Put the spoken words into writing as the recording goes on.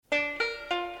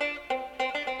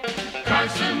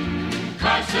Carson,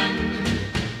 Carson,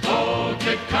 oh,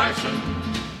 Kit Carson.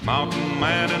 Mountain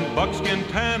man in buckskin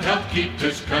tan helped keep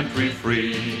this country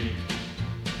free.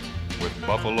 With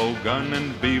buffalo gun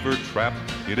and beaver trap,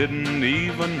 he didn't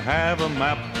even have a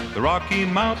map. The Rocky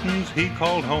Mountains he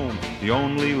called home, he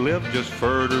only lived just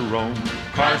for to roam.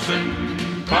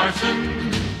 Carson,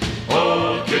 Carson,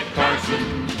 old Kit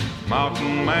Carson.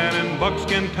 Mountain man in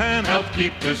buckskin tan helped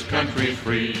keep this country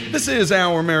free. This is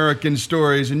Our American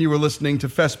Stories, and you were listening to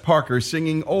Fess Parker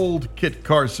singing Old Kit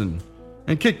Carson.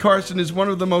 And Kit Carson is one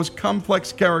of the most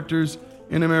complex characters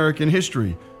in American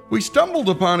history. We stumbled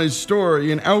upon his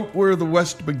story in Out Where the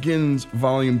West Begins,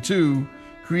 Volume 2,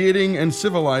 Creating and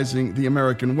Civilizing the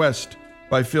American West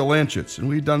by Phil Anschutz, and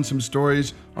we've done some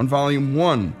stories on Volume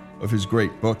 1 of his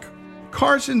great book.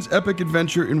 Carson's epic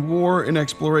adventure in war and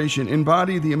exploration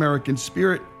embody the American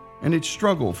spirit and its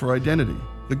struggle for identity,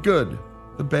 the good,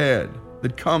 the bad,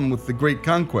 that come with the great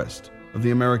conquest of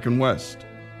the American West.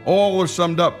 All are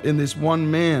summed up in this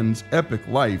one man's epic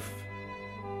life.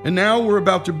 And now we're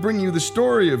about to bring you the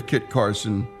story of Kit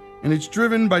Carson, and it's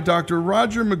driven by Dr.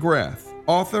 Roger McGrath,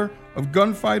 author of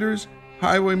Gunfighters,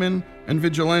 Highwaymen, and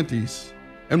Vigilantes,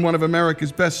 and one of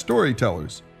America's best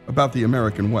storytellers about the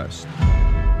American West.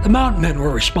 The mountain men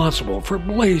were responsible for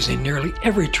blazing nearly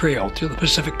every trail to the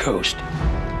Pacific coast,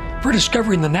 for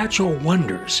discovering the natural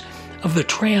wonders of the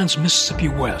trans-Mississippi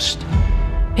West,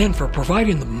 and for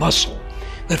providing the muscle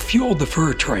that fueled the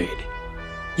fur trade.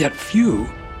 Yet few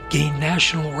gained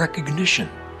national recognition.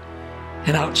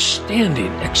 An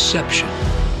outstanding exception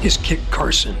is Kit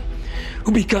Carson,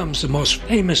 who becomes the most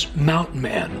famous mountain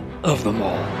man of them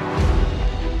all.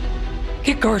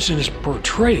 Kit Carson is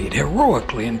portrayed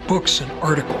heroically in books and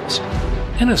articles,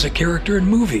 and as a character in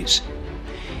movies.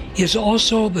 He is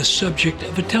also the subject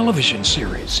of a television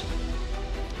series.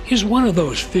 He is one of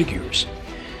those figures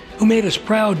who made us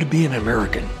proud to be an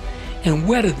American and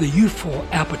whetted the youthful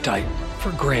appetite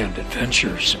for grand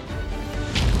adventures.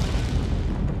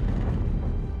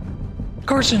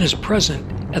 Carson is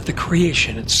present at the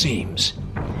creation, it seems.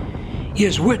 He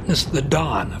has witnessed the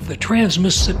dawn of the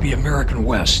trans-Mississippi American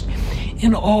West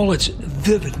in all its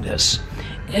vividness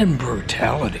and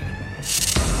brutality.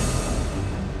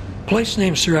 Place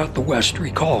names throughout the West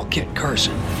recall Kit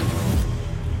Carson.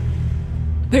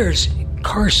 There's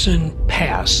Carson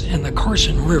Pass and the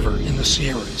Carson River in the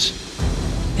Sierras.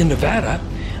 In Nevada,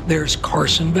 there's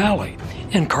Carson Valley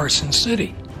and Carson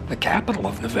City, the capital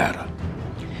of Nevada.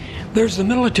 There's the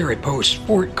military post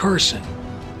Fort Carson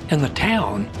and the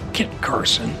town Kit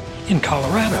Carson in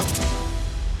Colorado.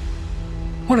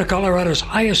 One of Colorado's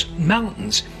highest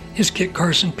mountains is Kit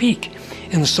Carson Peak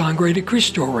in the Sangre de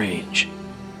Cristo Range.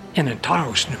 And in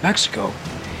Taos, New Mexico,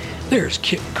 there's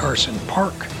Kit Carson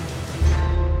Park.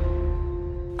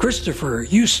 Christopher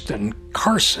Houston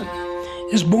Carson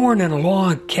is born in a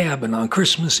log cabin on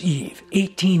Christmas Eve,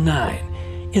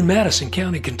 1809, in Madison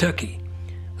County, Kentucky,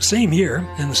 the same year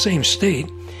and the same state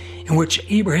in which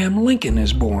Abraham Lincoln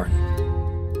is born.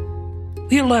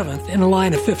 The 11th in a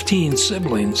line of 15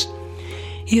 siblings,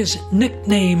 he is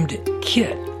nicknamed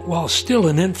Kit while still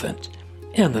an infant,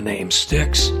 and the name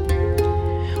sticks.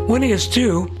 When he is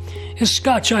 2, his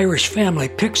Scotch-Irish family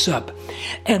picks up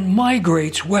and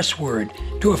migrates westward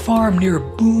to a farm near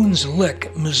Boone's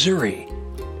Lick, Missouri,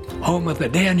 home of the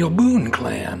Daniel Boone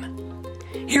clan.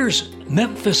 Here's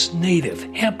Memphis native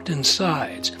Hampton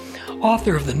Sides,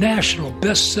 author of the national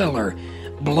bestseller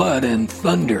Blood and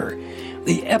Thunder,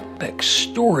 the epic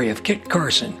story of Kit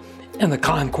Carson and the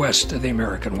conquest of the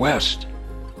American West.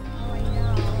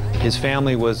 His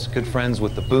family was good friends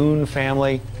with the Boone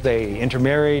family. They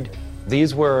intermarried.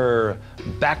 These were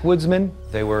backwoodsmen.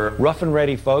 They were rough and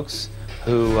ready folks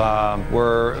who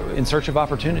were in search of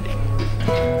opportunity.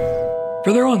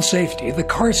 For their own safety, the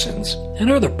Carsons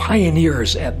and other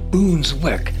pioneers at Boone's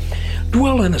Lick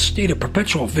dwell in a state of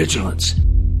perpetual vigilance.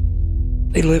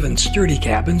 They live in sturdy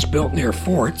cabins built near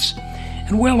forts,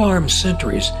 and well-armed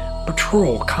sentries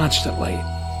patrol constantly.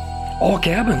 All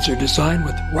cabins are designed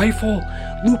with rifle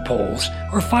loopholes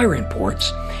or firing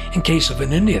ports in case of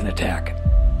an Indian attack.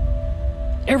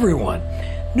 Everyone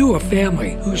knew a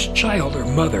family whose child or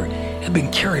mother had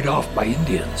been carried off by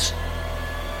Indians.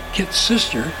 Kit's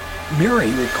sister,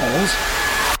 Mary, recalls,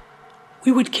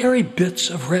 "We would carry bits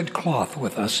of red cloth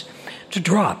with us to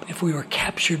drop if we were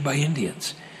captured by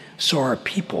Indians, so our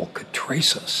people could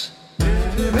trace us."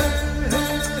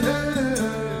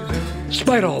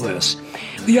 Despite all this,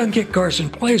 the young Kit Carson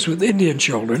plays with Indian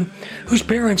children whose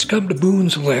parents come to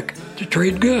Boone's Lick to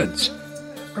trade goods.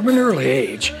 From an early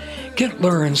age, Kit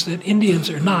learns that Indians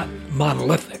are not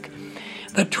monolithic,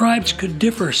 that tribes could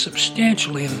differ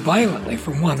substantially and violently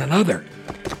from one another,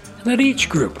 and that each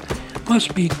group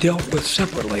must be dealt with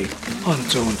separately on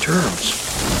its own terms.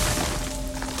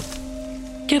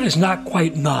 Kit is not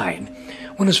quite 9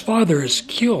 when his father is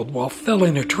killed while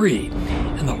felling a tree,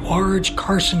 and the large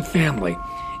Carson family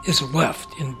is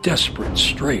left in desperate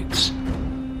straits.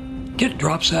 Kit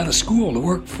drops out of school to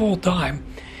work full-time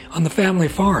on the family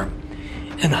farm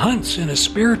and hunts in his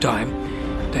spare time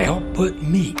to help put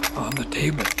meat on the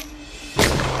table.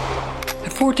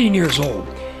 At 14 years old,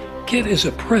 Kit is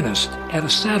apprenticed at a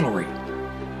saddlery.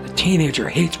 The teenager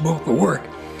hates both the work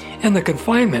and the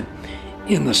confinement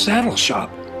in the saddle shop,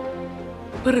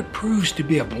 but it proves to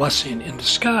be a blessing in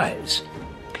disguise.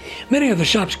 Many of the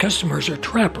shop's customers are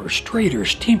trappers,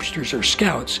 traders, teamsters, or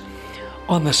scouts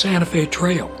on the Santa Fe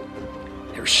Trail.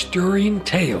 Their stirring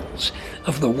tales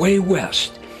of the way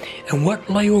west and what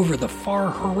lay over the far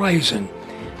horizon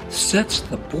sets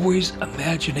the boy's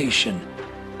imagination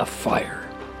afire.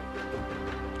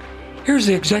 Here's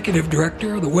the executive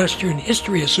director of the Western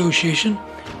History Association,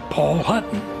 Paul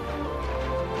Hutton.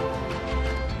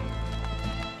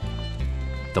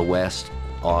 The West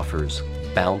offers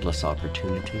boundless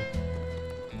opportunity,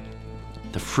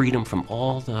 the freedom from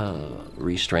all the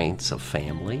restraints of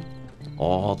family,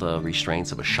 all the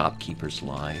restraints of a shopkeeper's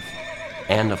life,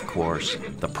 and of course,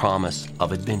 the promise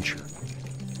of adventure,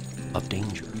 of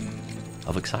danger,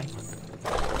 of excitement.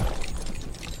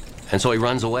 And so he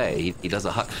runs away. He does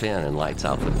a Huck Finn and lights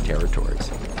out for the territories.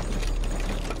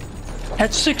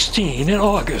 At 16 in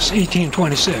August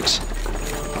 1826,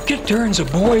 Kit turns a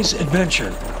boy's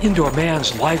adventure into a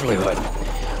man's livelihood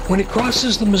when he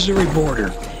crosses the Missouri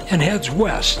border and heads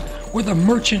west with a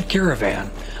merchant caravan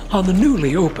on the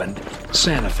newly opened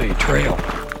Santa Fe Trail.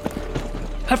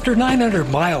 After 900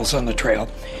 miles on the trail,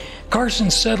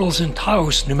 Carson settles in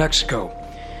Taos, New Mexico,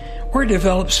 where he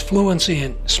develops fluency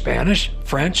in Spanish,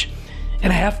 French,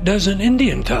 and a half-dozen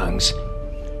Indian tongues.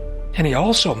 And he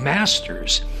also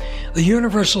masters the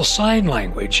universal sign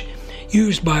language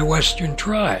used by Western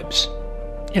tribes.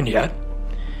 And yet,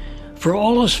 for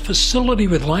all his facility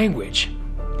with language,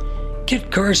 Kit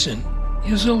Carson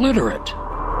is illiterate.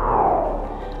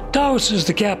 Taos is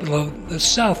the capital of the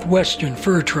southwestern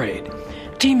fur trade,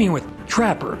 teeming with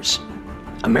trappers,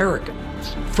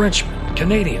 Americans, Frenchmen,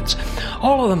 Canadians,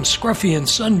 all of them scruffy and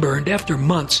sunburned after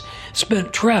months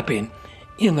spent trapping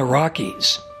in the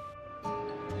Rockies.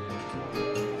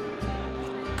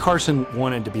 Carson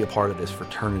wanted to be a part of this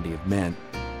fraternity of men.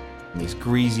 And these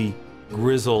greasy,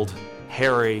 grizzled,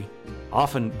 hairy,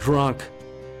 often drunk,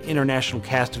 international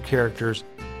cast of characters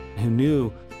who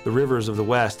knew the rivers of the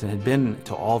West and had been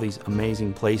to all these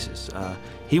amazing places.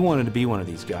 He wanted to be one of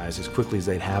these guys as quickly as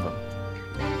they'd have him.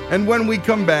 And when we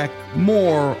come back,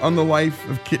 more on the life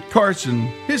of Kit Carson,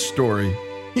 his story,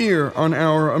 here on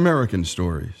Our American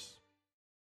Stories.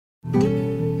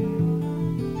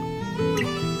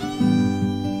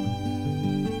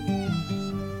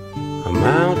 A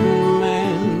mountain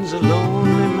man's a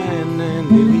lonely man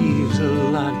and he leaves a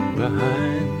lot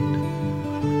behind.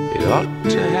 It ought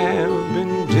to have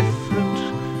been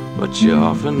different, but you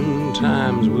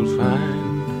oftentimes will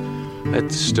find that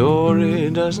the story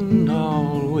doesn't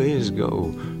always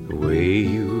go the way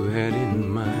you had in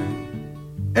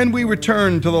mind. And we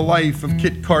return to the life of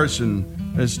Kit Carson,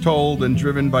 as told and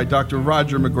driven by Dr.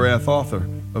 Roger McGrath, author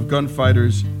of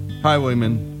Gunfighters,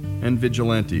 Highwaymen, and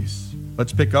Vigilantes.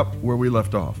 Let's pick up where we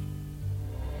left off.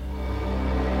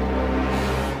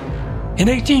 In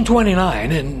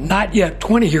 1829, and not yet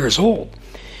 20 years old,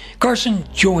 Carson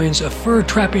joins a fur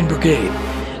trapping brigade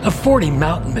of 40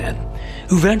 mountain men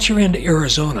who venture into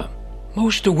Arizona,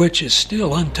 most of which is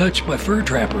still untouched by fur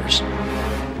trappers.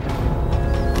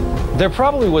 There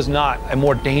probably was not a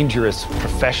more dangerous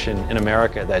profession in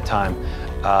America at that time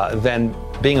than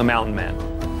being a mountain man.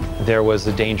 There was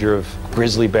the danger of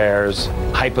grizzly bears,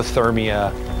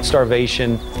 hypothermia,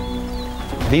 starvation.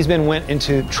 These men went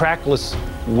into trackless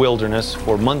wilderness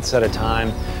for months at a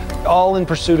time, all in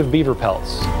pursuit of beaver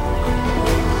pelts.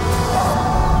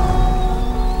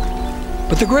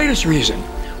 But the greatest reason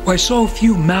why so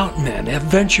few mountain men have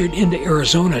ventured into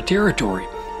Arizona territory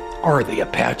are the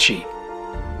Apache.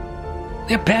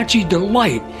 The Apache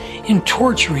delight in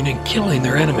torturing and killing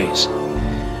their enemies,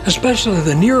 especially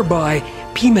the nearby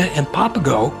Pima and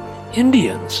Papago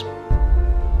Indians.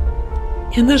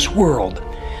 In this world,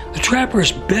 the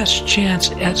trapper's best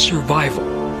chance at survival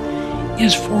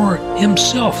is for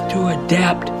himself to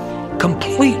adapt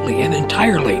completely and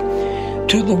entirely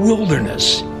to the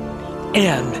wilderness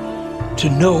and to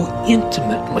know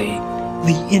intimately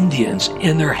the Indians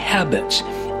and their habits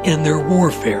and their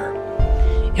warfare.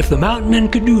 If the mountain men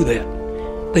could do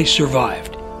that, they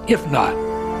survived. If not,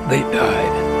 they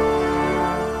died.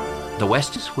 The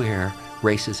West is where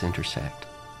races intersect,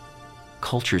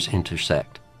 cultures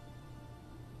intersect.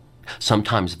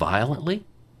 Sometimes violently,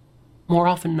 more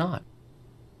often not.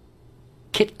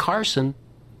 Kit Carson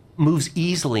moves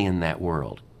easily in that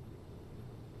world.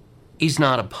 He's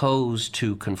not opposed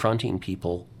to confronting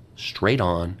people straight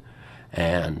on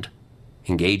and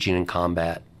engaging in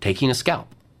combat, taking a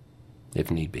scalp, if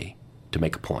need be, to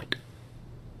make a point.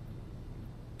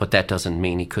 But that doesn't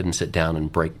mean he couldn't sit down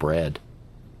and break bread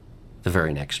the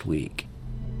very next week.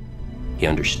 He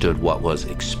understood what was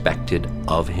expected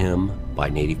of him by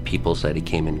native peoples that he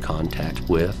came in contact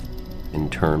with in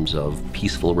terms of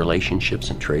peaceful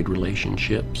relationships and trade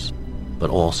relationships,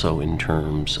 but also in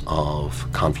terms of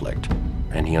conflict.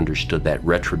 And he understood that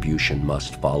retribution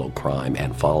must follow crime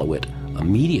and follow it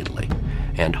immediately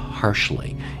and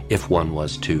harshly if one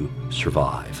was to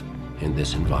survive in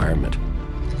this environment.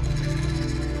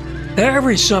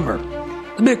 Every summer,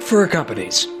 the big fur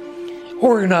companies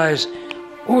organized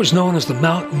what was known as the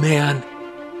Mountain Man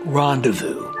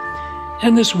Rendezvous.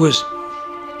 And this was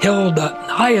held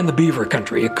high in the beaver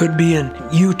country. It could be in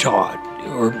Utah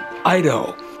or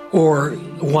Idaho or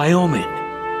Wyoming.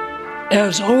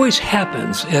 As always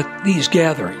happens at these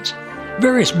gatherings,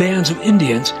 various bands of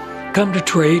Indians come to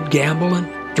trade, gamble,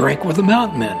 and drink with the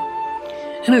mountain men.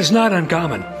 And it's not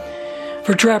uncommon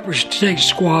for trappers to take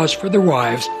squaws for their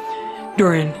wives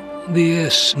during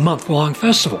this month-long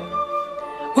festival.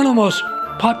 One of the most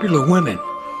popular women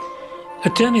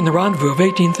attending the rendezvous of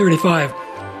 1835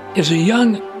 is a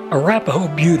young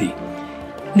Arapaho beauty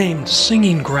named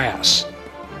Singing Grass.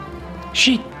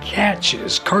 She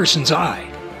catches Carson's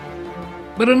eye,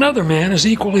 but another man is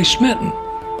equally smitten.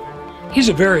 He's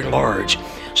a very large,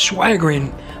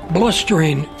 swaggering,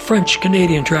 blustering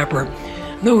French-Canadian trapper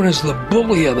known as the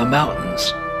Bully of the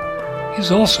Mountains.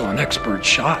 He's also an expert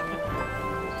shot.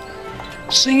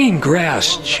 Singing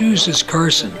Grass chooses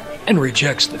Carson and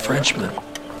rejects the Frenchman.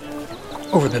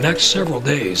 Over the next several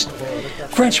days, the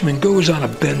Frenchman goes on a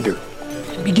bender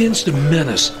and begins to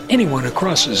menace anyone who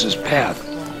crosses his path.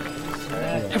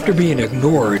 After being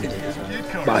ignored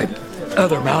by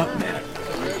other mountain men,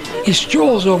 he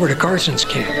strolls over to Carson's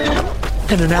camp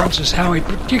and announces how he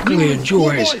particularly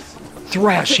enjoys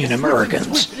thrashing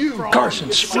Americans. Carson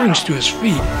springs to his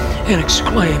feet and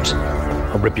exclaims,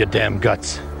 "I'll rip your damn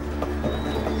guts."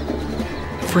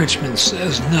 The Frenchman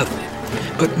says nothing,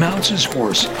 but mounts his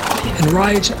horse and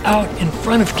rides out in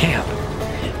front of camp,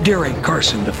 daring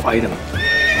Carson to fight him.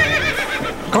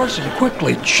 Carson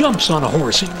quickly jumps on a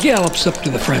horse and gallops up to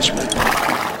the Frenchman.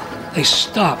 They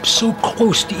stop so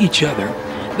close to each other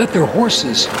that their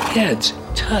horses' heads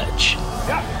touch.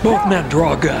 Both men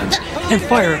draw guns and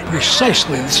fire at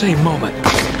precisely the same moment.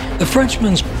 The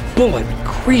Frenchman's bullet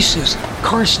creases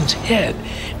Carson's head,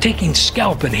 taking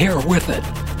scalp and hair with it.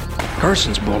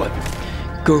 Carson's bullet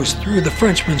goes through the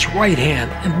Frenchman's right hand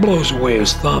and blows away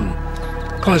his thumb,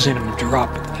 causing him to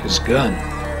drop his gun.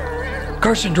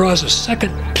 Carson draws a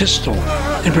second pistol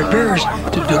and prepares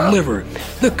to deliver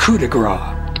the coup de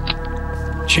grace.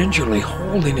 Gingerly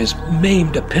holding his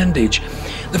maimed appendage,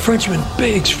 the Frenchman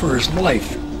begs for his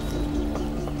life.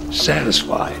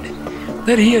 Satisfied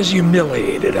that he has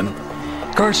humiliated him,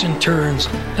 Carson turns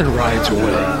and rides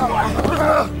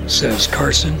away. Says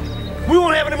Carson, We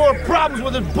won't have any more problems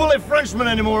with this bully Frenchman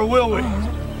anymore, will we?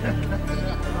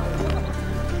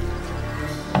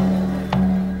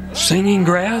 Singing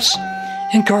Grass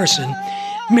and Carson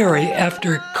marry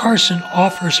after Carson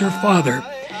offers her father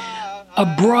a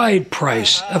bride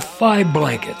price of 5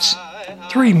 blankets,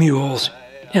 3 mules,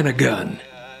 and a gun.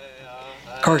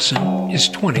 Carson is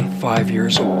 25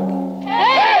 years old.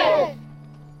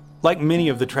 Like many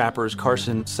of the trappers,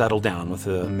 Carson settled down with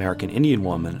an American Indian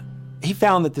woman. He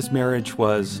found that this marriage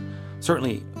was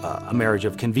certainly a marriage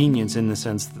of convenience in the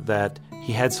sense that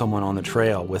he had someone on the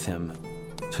trail with him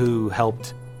who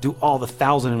helped do all the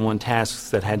 1,001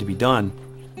 tasks that had to be done.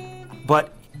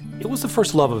 But it was the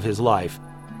first love of his life.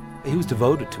 He was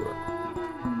devoted to her.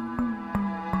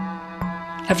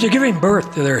 After giving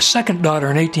birth to their second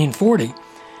daughter in 1840,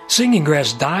 Singing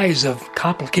Grass dies of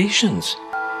complications.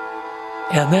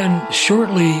 And then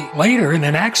shortly later, in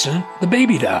an accident, the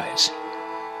baby dies.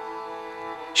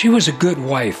 She was a good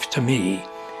wife to me,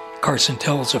 Carson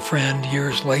tells a friend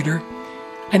years later.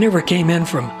 I never came in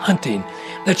from hunting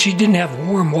that she didn't have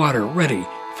warm water ready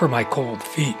for my cold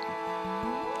feet.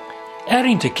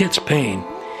 Adding to Kit's pain,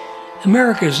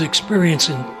 America is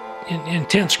experiencing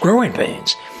intense growing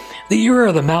pains. The era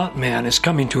of the mountain man is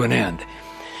coming to an end.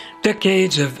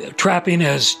 Decades of trapping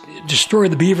has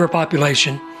destroyed the beaver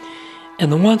population,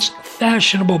 and the once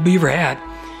fashionable beaver hat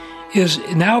is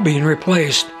now being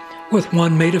replaced with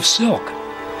one made of silk.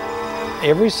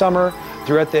 Every summer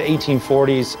throughout the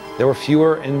 1840s, there were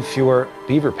fewer and fewer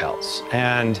beaver pelts.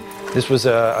 And this was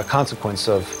a consequence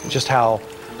of just how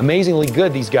amazingly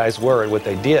good these guys were at what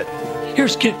they did.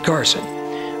 Here's Kit Carson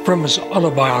from his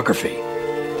autobiography.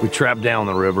 We trapped down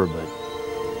the river, but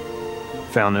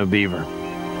found no beaver.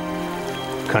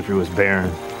 Country was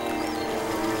barren.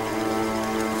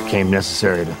 It became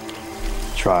necessary to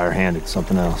try our hand at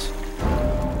something else.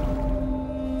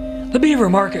 The beaver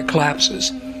market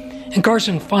collapses, and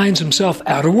Carson finds himself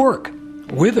out of work,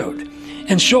 widowed,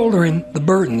 and shouldering the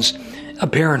burdens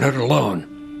of parenthood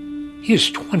alone. He is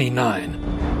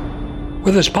 29.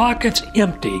 With his pockets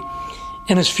empty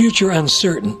and his future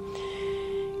uncertain,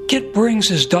 Kit brings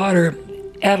his daughter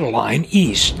Adeline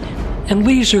east and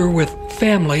leaves her with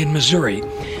family in Missouri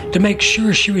to make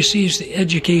sure she receives the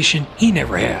education he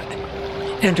never had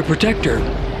and to protect her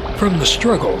from the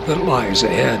struggle that lies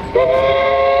ahead.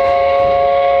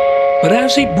 But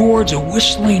as he boards a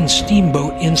whistling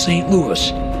steamboat in St. Louis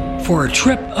for a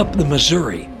trip up the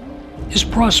Missouri, his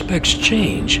prospects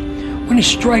change when he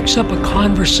strikes up a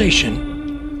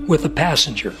conversation with a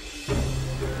passenger.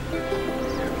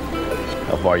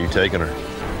 How far are you taking her?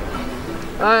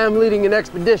 I am leading an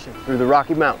expedition through the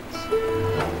Rocky Mountains.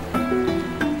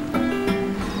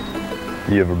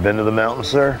 You ever been to the mountains,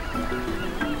 sir?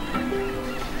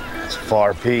 It's a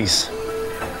far piece.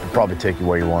 It'll probably take you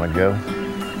where you want to go.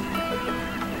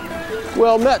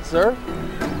 Well met, sir.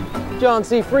 John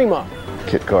C. Fremont.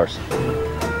 Kit Carson.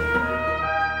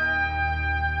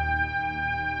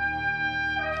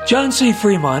 John C.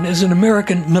 Fremont is an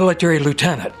American military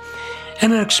lieutenant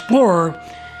and an explorer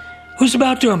who's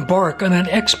about to embark on an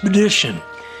expedition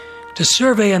to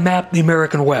survey and map the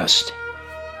American West.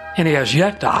 And he has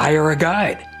yet to hire a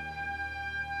guide.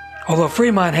 Although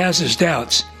Fremont has his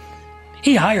doubts,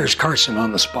 he hires Carson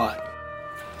on the spot.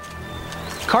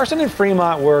 Carson and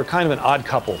Fremont were kind of an odd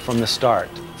couple from the start.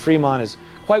 Fremont is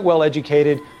quite well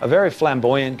educated, a very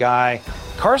flamboyant guy.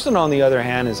 Carson, on the other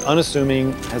hand, is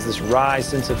unassuming, has this wry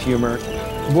sense of humor.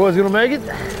 Boys gonna make it?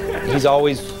 He's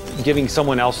always giving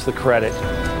someone else the credit.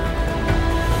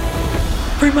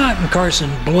 Fremont and Carson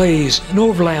blaze an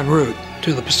overland route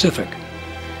to the Pacific,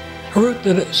 a route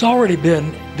that has already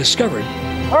been discovered.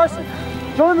 Carson,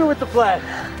 join me with the flag.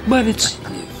 But it's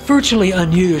virtually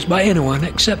unused by anyone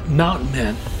except mountain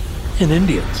men and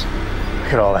Indians.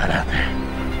 Look at all that out there.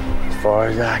 As far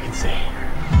as I can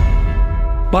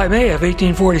see. By May of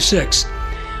 1846,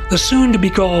 the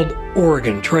soon-to-be-called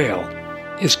Oregon Trail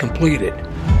is completed.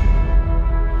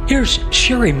 Here's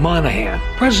Sherry Monahan,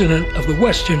 president of the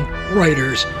Western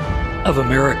Writers of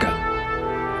America.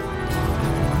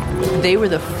 They were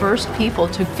the first people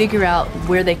to figure out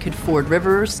where they could ford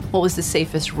rivers, what was the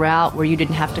safest route where you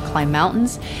didn't have to climb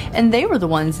mountains, and they were the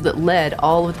ones that led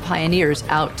all of the pioneers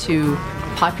out to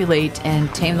populate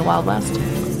and tame the Wild West.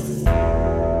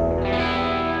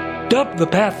 Dubbed the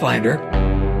Pathfinder,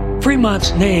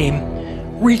 Fremont's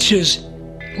name reaches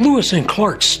Lewis and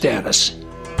Clark's status,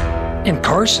 and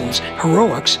Carson's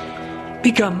heroics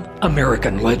become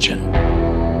American legend.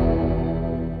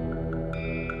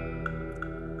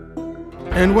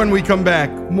 And when we come back,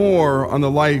 more on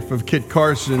the life of Kit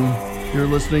Carson. You're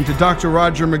listening to Dr.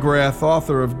 Roger McGrath,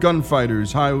 author of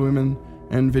Gunfighters, Highwaymen,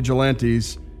 and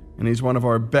Vigilantes, and he's one of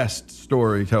our best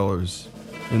storytellers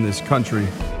in this country.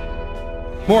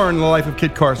 More on the life of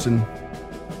Kit Carson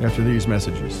after these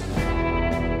messages.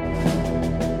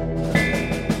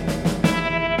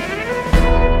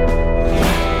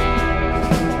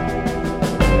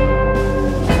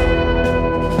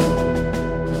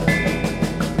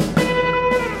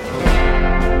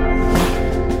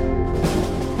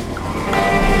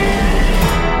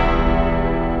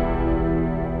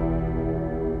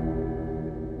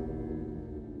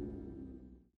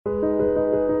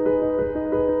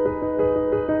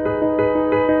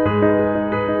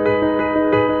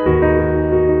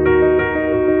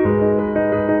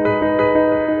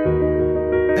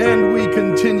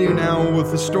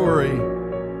 The story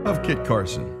of Kit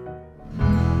Carson.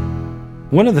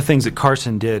 One of the things that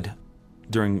Carson did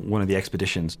during one of the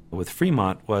expeditions with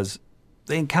Fremont was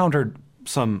they encountered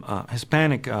some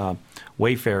Hispanic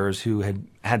wayfarers who had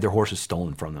had their horses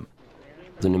stolen from them.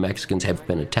 The New Mexicans have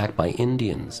been attacked by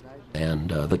Indians, and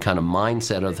the kind of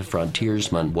mindset of the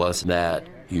frontiersman was that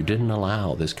you didn't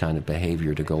allow this kind of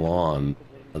behavior to go on,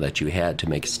 that you had to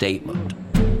make a statement.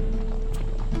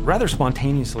 Rather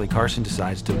spontaneously, Carson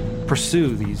decides to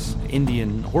pursue these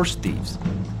Indian horse thieves.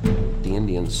 The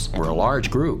Indians were a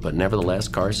large group, but nevertheless,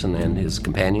 Carson and his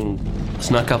companion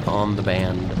snuck up on the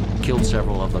band, killed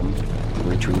several of them,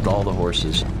 retrieved all the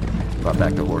horses, brought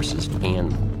back the horses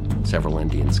and several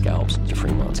Indian scalps to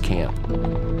Fremont's camp.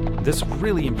 This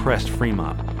really impressed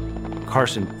Fremont.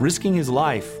 Carson risking his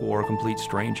life for a complete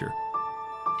stranger.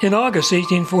 In August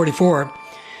 1844,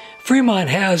 Fremont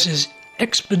has his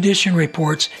expedition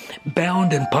reports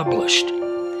bound and published.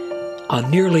 On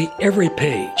nearly every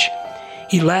page,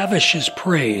 he lavishes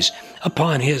praise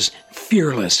upon his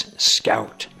fearless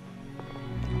scout.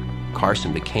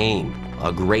 Carson became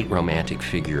a great romantic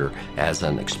figure as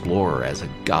an explorer, as a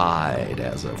guide,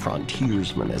 as a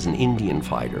frontiersman, as an Indian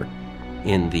fighter.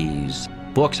 In these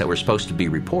books that were supposed to be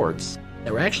reports,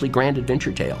 they were actually grand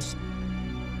adventure tales.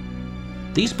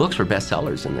 These books were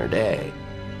bestsellers in their day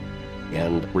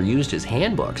and were used as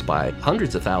handbooks by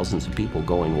hundreds of thousands of people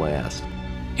going west.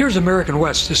 Here's American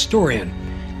West historian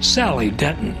Sally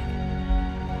Denton.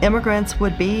 Immigrants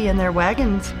would be in their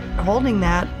wagons holding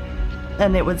that,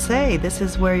 and it would say, this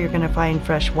is where you're going to find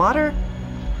fresh water,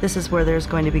 this is where there's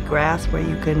going to be grass where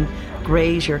you can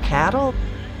graze your cattle.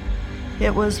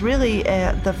 It was really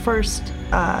the first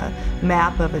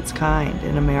map of its kind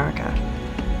in America.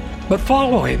 But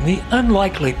following the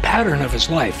unlikely pattern of his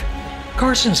life,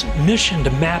 Carson's mission to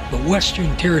map the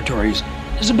Western Territories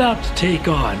is about to take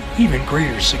on even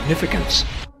greater significance.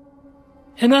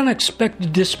 An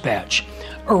unexpected dispatch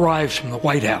arrives from the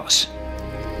White House.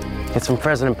 It's from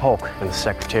President Polk and the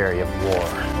Secretary of War.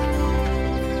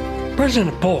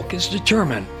 President Polk is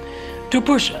determined to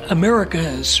push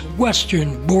America's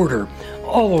western border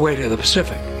all the way to the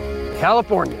Pacific.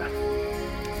 California.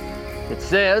 It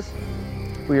says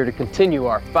we are to continue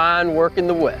our fine work in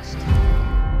the West.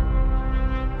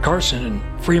 Carson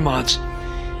and Fremont's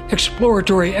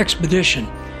exploratory expedition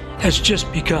has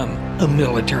just become a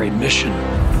military mission.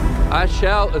 I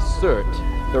shall assert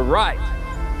the right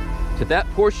to that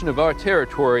portion of our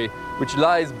territory which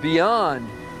lies beyond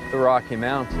the Rocky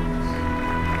Mountains.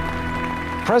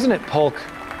 President Polk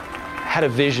had a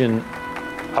vision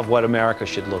of what America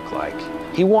should look like.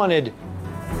 He wanted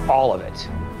all of it.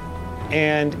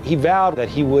 And he vowed that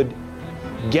he would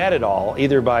get it all,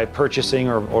 either by purchasing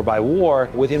or by war,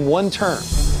 within one term.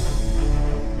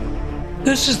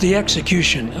 This is the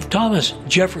execution of Thomas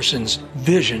Jefferson's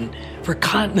vision for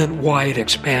continent-wide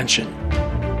expansion.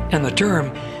 And the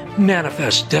term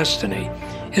manifest destiny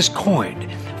is coined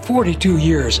 42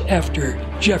 years after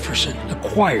Jefferson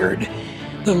acquired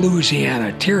the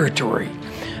Louisiana Territory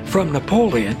from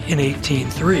Napoleon in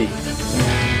 1803.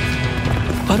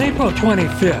 On April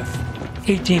 25th,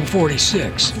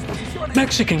 1846,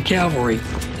 Mexican cavalry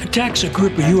attacks a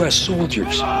group of U.S.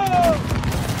 soldiers.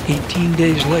 18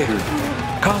 days later,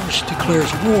 Congress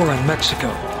declares war on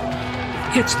Mexico.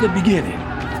 It's the beginning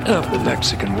of the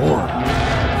Mexican War.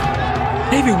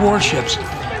 Navy warships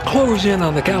close in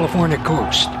on the California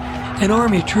coast, and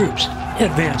Army troops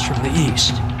advance from the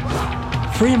east.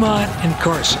 Fremont and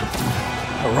Carson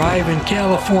arrive in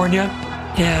California,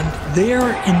 and there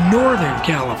in Northern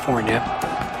California,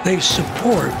 they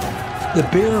support the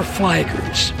Bear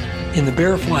Flaggers in the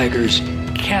Bear Flaggers'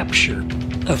 capture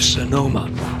of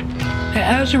Sonoma.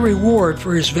 As a reward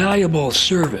for his valuable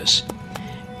service,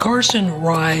 Carson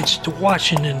rides to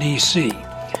Washington, D.C.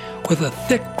 with a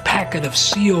thick packet of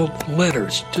sealed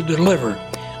letters to deliver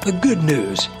the good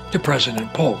news to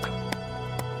President Polk.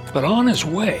 But on his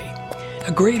way,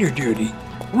 a greater duty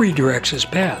redirects his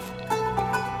path.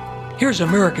 Here's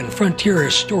American frontier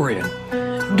historian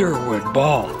Durwood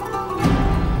Ball.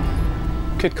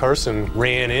 Kit Carson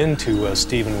ran into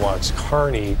Stephen Watts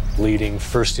Kearny leading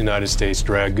 1st United States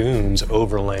Dragoons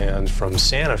overland from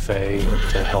Santa Fe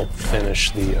to help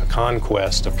finish the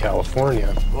conquest of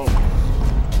California.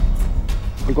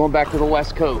 We're going back to the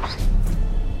West Coast.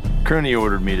 Kearny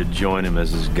ordered me to join him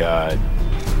as his guide.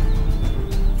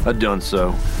 I'd done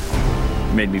so.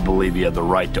 He made me believe he had the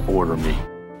right to order me.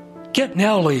 Kit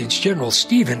now leads General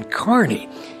Stephen Kearny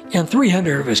and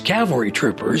 300 of his cavalry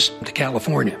troopers to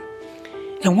California.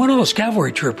 And one of those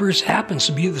cavalry troopers happens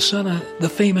to be the son of the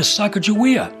famous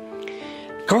Sacagawea.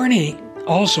 Kearny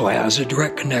also has a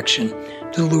direct connection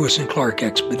to the Lewis and Clark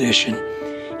expedition.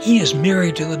 He is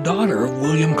married to the daughter of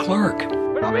William Clark.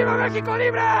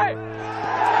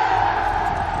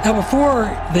 Now, before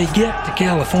they get to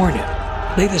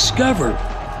California, they discover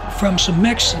from some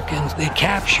Mexicans they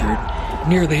captured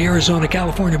near the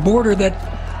Arizona-California border that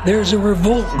there's a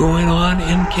revolt going on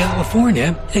in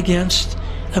California against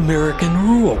American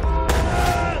rule.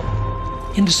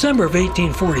 In December of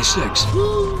 1846,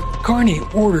 Kearny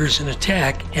orders an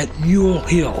attack at Mule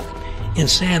Hill in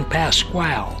San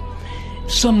Pasqual,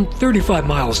 some 35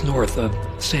 miles north of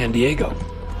San Diego.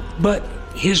 But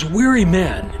his weary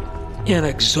men and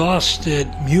exhausted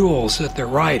mules that they're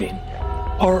riding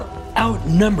are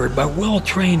outnumbered by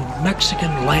well-trained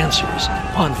Mexican lancers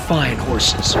on fine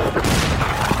horses.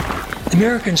 The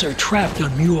Americans are trapped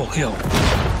on Mule Hill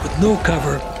with no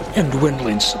cover and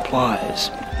dwindling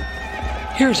supplies.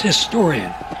 Here's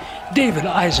historian David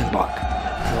Eisenbach.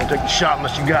 Don't take the shot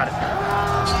unless you got it.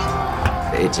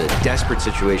 It's a desperate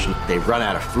situation. They've run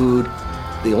out of food.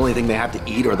 The only thing they have to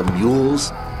eat are the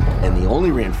mules, and the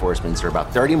only reinforcements are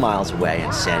about 30 miles away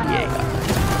in San Diego.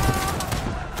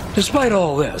 Despite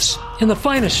all this, in the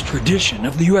finest tradition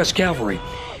of the U.S. cavalry,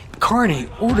 Kearny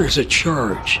orders a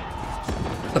charge.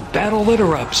 The battle that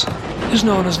erupts is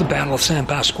known as the Battle of San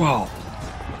Pasqual,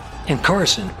 and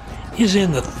Carson is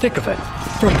in the thick of it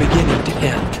from beginning to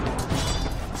end.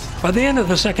 By the end of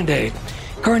the second day,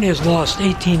 Kearny has lost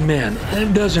 18 men,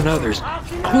 and a dozen others,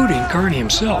 including Kearny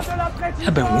himself,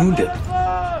 have been wounded.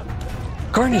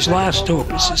 Kearny's last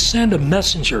hope is to send a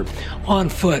messenger on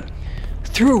foot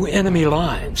through enemy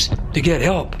lines to get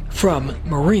help from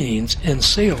Marines and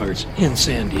sailors in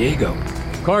San Diego.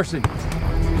 Carson.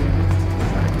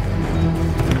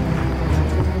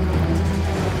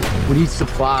 We need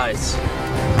supplies.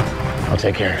 I'll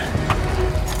take care of it.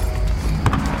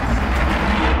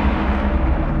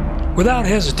 Without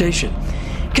hesitation,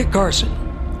 Kit Carson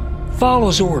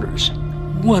follows orders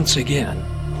once again.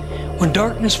 When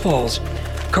darkness falls,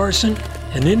 Carson,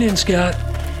 an Indian scout,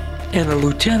 and a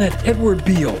Lieutenant Edward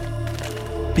Beale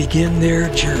begin their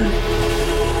journey.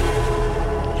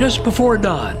 Just before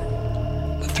dawn,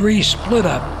 the three split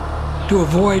up to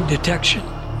avoid detection.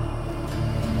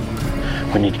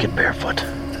 We need to get barefoot.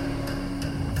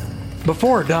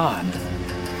 Before dawn,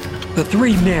 the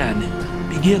three men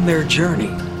begin their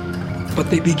journey, but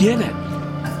they begin it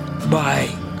by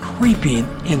creeping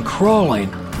and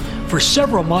crawling for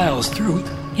several miles through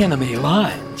enemy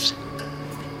lines.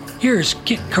 Here's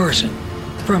Kit Carson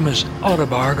from his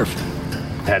autobiography.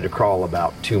 Had to crawl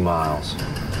about 2 miles.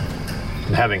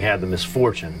 And having had the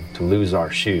misfortune to lose our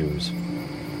shoes,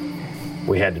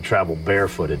 we had to travel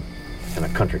barefooted in a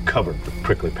country covered with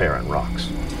prickly pear and rocks.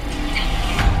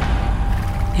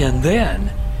 And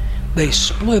then they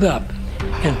split up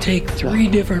and take 3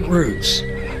 different routes,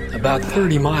 about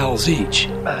 30 miles each,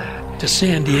 to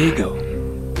San Diego.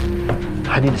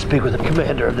 I need to speak with the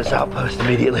commander of this outpost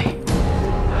immediately.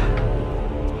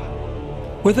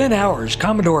 Within hours,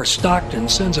 Commodore Stockton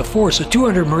sends a force of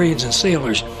 200 Marines and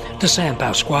sailors to San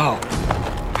Pasqual.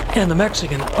 And the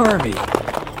Mexican army,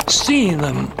 seeing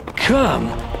them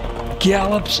come,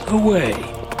 gallops away.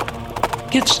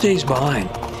 Kit stays behind,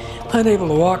 unable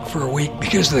to walk for a week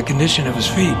because of the condition of his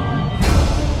feet.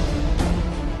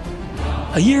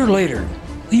 A year later,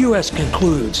 the U.S.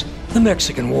 concludes the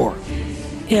Mexican War,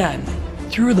 and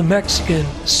through the Mexican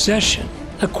Cession,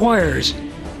 acquires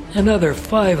another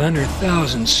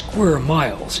 500,000 square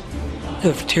miles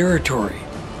of territory,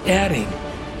 adding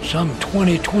some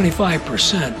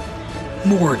 20-25%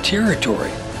 more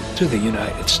territory to the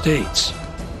United States.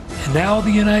 And now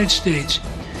the United States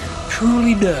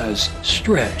truly does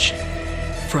stretch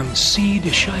from sea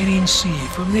to shining sea,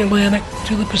 from the Atlantic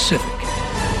to the Pacific.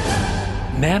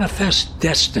 Manifest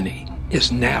destiny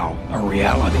is now a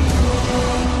reality.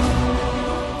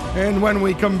 And when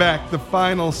we come back, the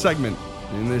final segment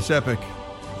in this epic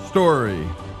story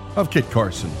of Kit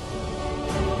Carson.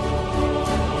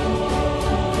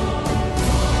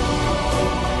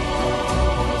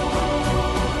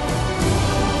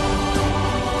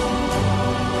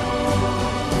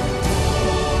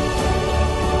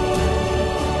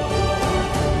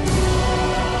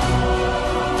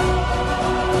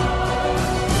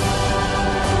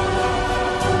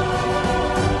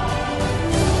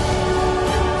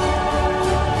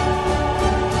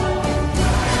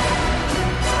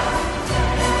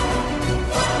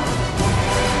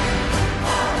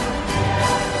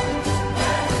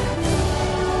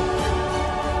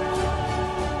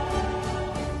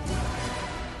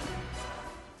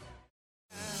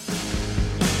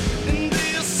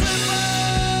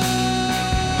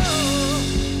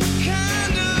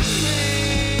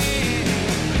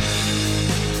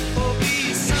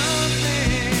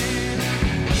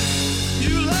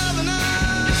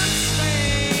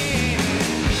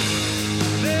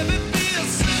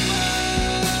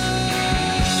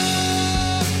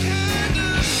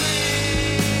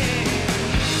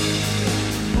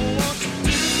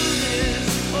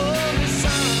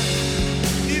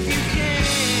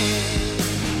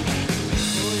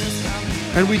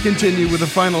 And we continue with the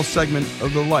final segment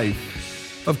of the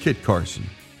life of Kit Carson.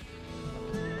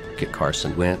 Kit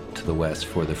Carson went to the West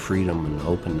for the freedom and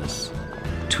openness,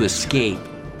 to escape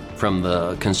from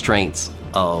the constraints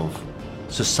of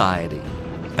society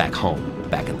back home,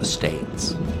 back in the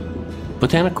States. But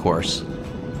then, of course,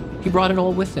 he brought it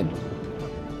all with him.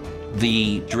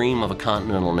 The dream of a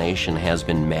continental nation has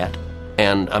been met,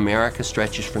 and America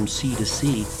stretches from sea to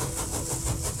sea,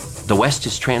 the West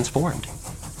is transformed.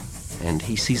 And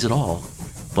he sees it all,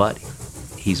 but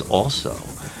he's also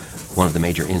one of the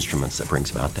major instruments that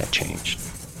brings about that change.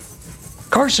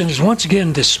 Carson is once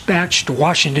again dispatched to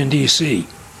Washington, D.C.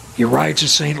 He arrives at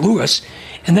St. Louis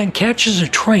and then catches a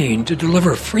train to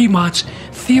deliver Fremont's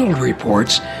field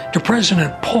reports to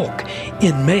President Polk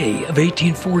in May of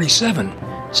 1847,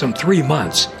 some 3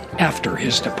 months after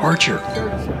his departure.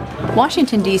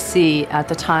 Washington, D.C. at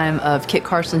the time of Kit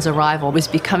Carson's arrival was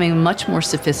becoming much more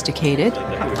sophisticated.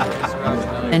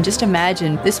 And just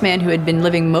imagine, this man who had been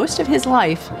living most of his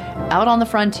life out on the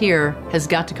frontier has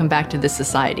got to come back to this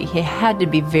society. He had to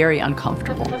be very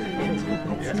uncomfortable.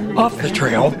 Off the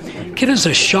trail, Kit is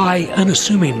a shy,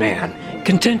 unassuming man,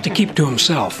 content to keep to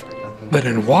himself. But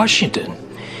in Washington,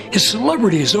 his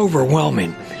celebrity is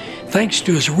overwhelming, thanks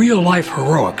to his real-life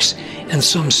heroics and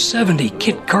some 70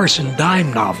 Kit Carson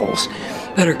dime novels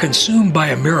that are consumed by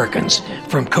Americans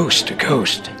from coast to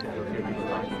coast.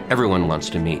 Everyone wants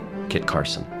to meet Kit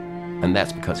Carson, and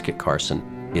that's because Kit Carson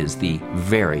is the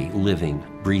very living,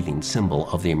 breathing symbol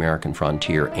of the American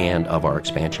frontier and of our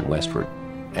expansion westward.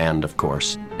 And, of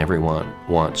course, everyone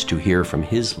wants to hear from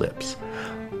his lips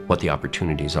what the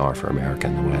opportunities are for America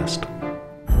in the West.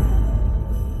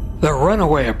 The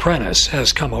runaway apprentice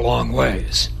has come a long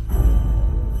ways.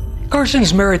 Carson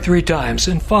is married 3 times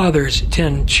and fathers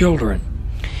 10 children.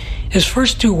 His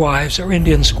first 2 wives are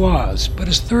Indian squaws, but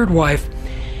his third wife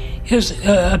is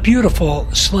a beautiful,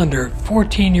 slender,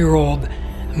 14-year-old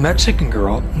Mexican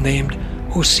girl named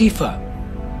Josefa.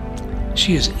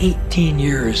 She is 18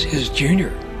 years his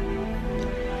junior.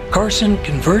 Carson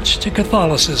converts to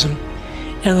Catholicism,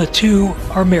 and the two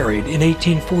are married in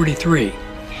 1843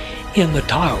 in the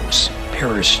Taos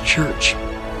Parish Church.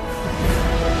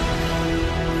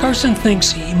 Carson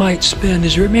thinks he might spend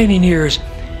his remaining years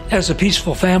as a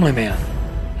peaceful family man.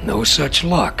 No such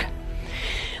luck.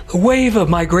 The wave of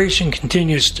migration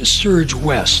continues to surge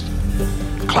west.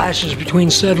 Clashes between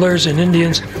settlers and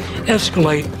Indians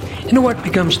escalate into what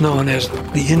becomes known as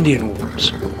the Indian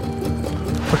Wars.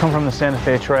 We come from the Santa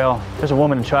Fe Trail. There's a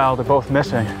woman and child. They're both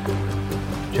missing.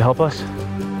 Could you help us?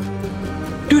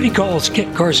 Duty calls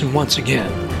Kit Carson once again.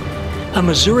 A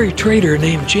Missouri trader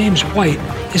named James White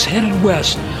is headed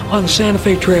west on the Santa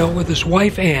Fe Trail with his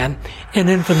wife Ann and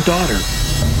infant daughter.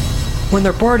 When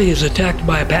their party is attacked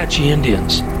by Apache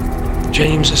Indians,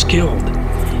 James is killed,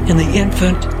 and the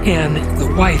infant and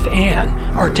the wife Ann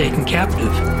are taken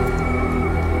captive.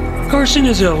 Carson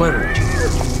is illiterate,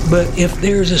 but if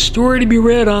there's a story to be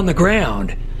read on the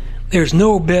ground, there's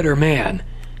no better man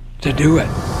to do it.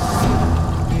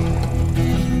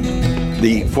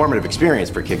 The formative experience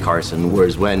for Kit Carson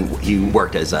was when he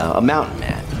worked as a mountain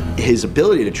man. His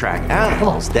ability to track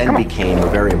animals then became a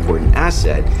very important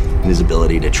asset in his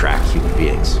ability to track human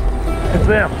beings. It's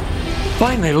them.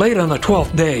 Finally, late on the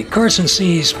 12th day, Carson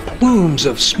sees plumes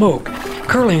of smoke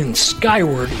curling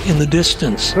skyward in the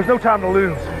distance. There's no time to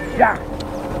lose. Yeah.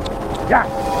 Yeah.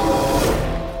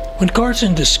 When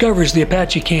Carson discovers the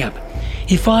Apache camp,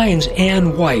 he finds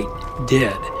Ann White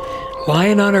dead,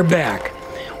 lying on her back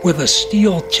with a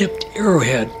steel-tipped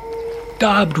arrowhead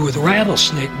daubed with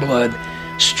rattlesnake blood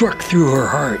struck through her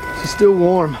heart. She's still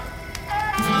warm.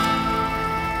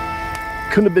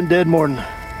 Couldn't have been dead more than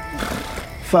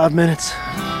 5 minutes.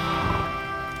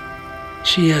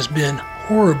 She has been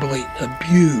horribly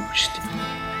abused,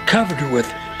 covered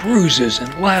with bruises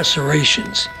and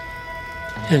lacerations,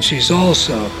 and she's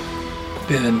also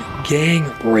been gang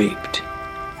raped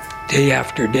day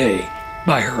after day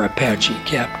by her Apache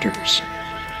captors.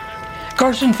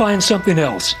 Carson finds something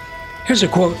else. Here's a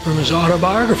quote from his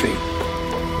autobiography.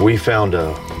 We found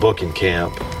a book in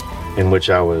camp in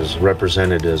which I was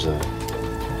represented as a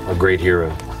great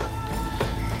hero,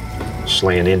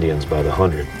 slaying Indians by the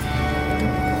 100.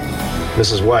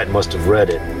 Mrs. White must have read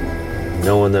it,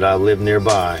 knowing that I lived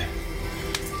nearby,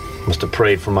 must have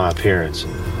prayed for my appearance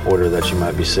in order that she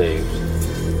might be saved.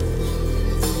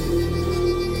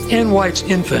 Ann White's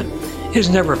infant is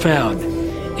never found,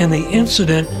 and the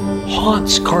incident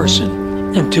haunts Carson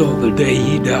until the day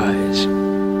he dies.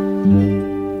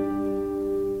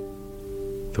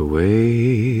 The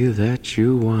way that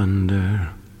you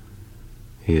wander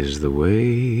is the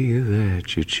way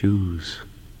that you choose.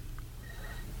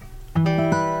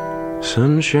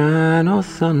 Sunshine or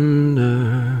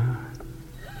thunder,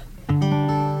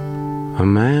 a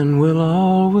man will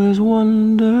always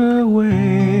wonder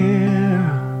where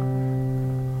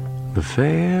the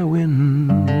fair wind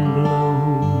blows.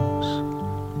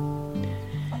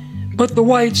 But the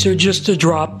Whites are just a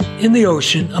drop in the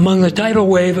ocean among the tidal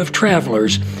wave of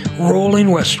travelers rolling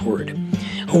westward.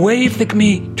 a wave that can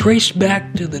be traced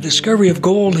back to the discovery of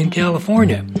gold in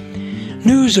California,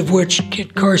 news of which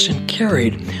Kit Carson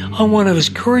carried on one of his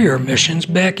courier missions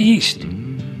back east.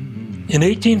 In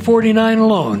 1849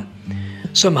 alone,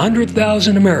 some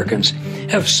 100,000 Americans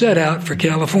have set out for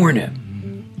California,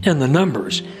 and the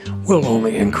numbers will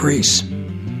only increase.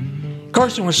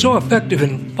 Carson was so effective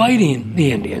in fighting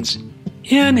the Indians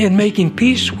and in making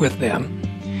peace with them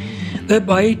that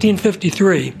by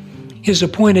 1853 he is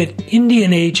appointed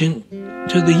Indian agent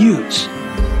to the Utes,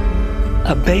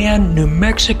 a band New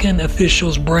Mexican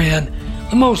officials brand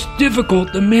the most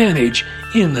difficult to manage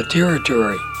in the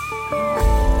territory.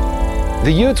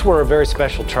 The Utes were a very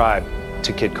special tribe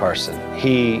to Kit Carson.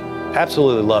 He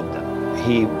absolutely loved them.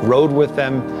 He rode with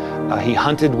them, he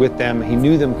hunted with them, he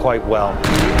knew them quite well.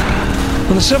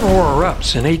 When the Civil War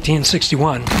erupts in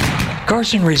 1861,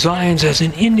 Carson resigns as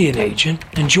an Indian agent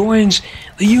and joins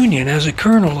the Union as a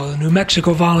colonel of the New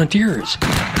Mexico Volunteers.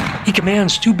 He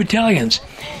commands 2 battalions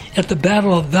at the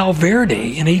Battle of Val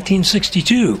Verde in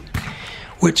 1862,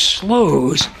 which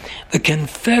slows the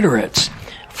Confederates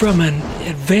from an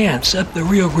advance up the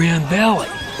Rio Grande Valley.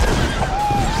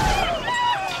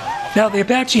 Now, the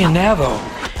Apache and Navajo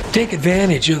take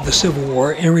advantage of the Civil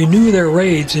War and renew their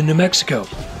raids in New Mexico.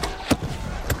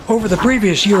 Over the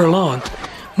previous year alone,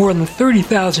 more than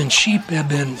 30,000 sheep have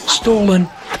been stolen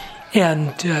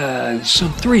and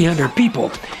some 300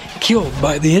 people killed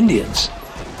by the Indians.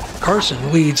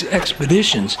 Carson leads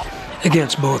expeditions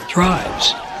against both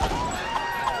tribes.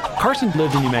 Carson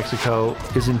lived in New Mexico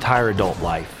his entire adult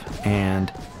life,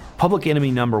 and public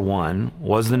enemy number 1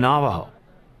 was the Navajo.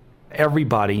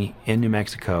 Everybody in New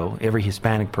Mexico, every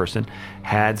Hispanic person,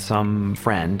 had some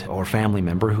friend or family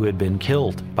member who had been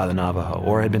killed by the Navajo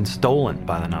or had been stolen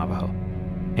by the Navajo.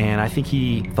 And I think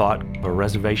he thought a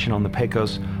reservation on the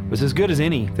Pecos was as good as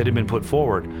any that had been put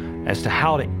forward as to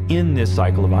how to end this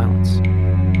cycle of violence.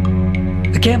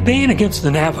 The campaign against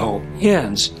the Navajo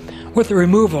ends with the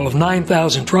removal of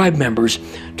 9,000 tribe members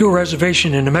to a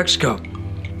reservation in New Mexico.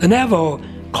 The Navajo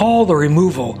call the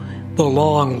removal the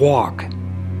Long Walk,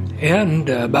 and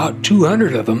about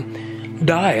 200 of them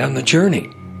die on the journey.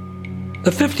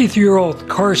 The 53-year-old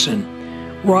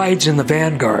Carson rides in the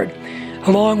vanguard,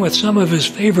 along with some of his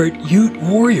favorite Ute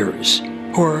warriors,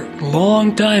 or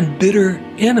longtime bitter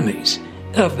enemies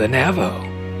of the Navajo.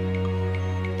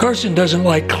 Carson doesn't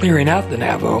like clearing out the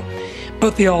Navajo,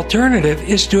 but the alternative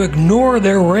is to ignore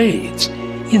their raids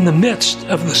in the midst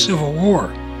of the Civil War.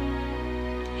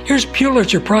 Here's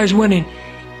Pulitzer Prize-winning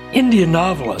Indian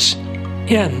novelist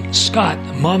N. Scott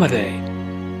Momaday.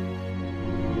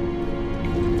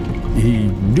 He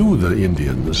knew the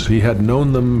Indians. He had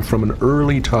known them from an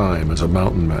early time as a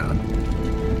mountain man.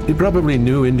 He probably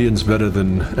knew Indians better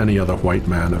than any other white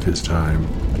man of his time.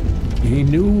 He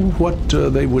knew what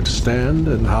they would stand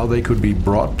and how they could be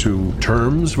brought to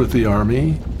terms with the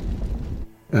army.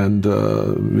 And,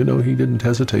 he didn't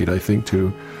hesitate, I think,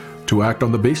 to act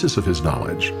on the basis of his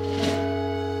knowledge.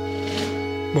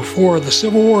 Before the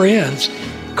Civil War ends,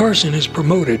 Carson is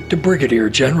promoted to brigadier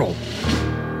general.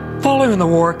 Following the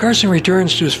war, Carson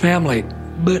returns to his family,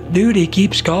 but duty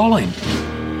keeps calling.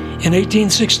 In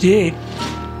 1868,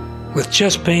 with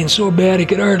chest pain so bad he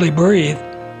could hardly breathe,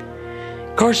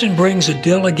 Carson brings a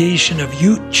delegation of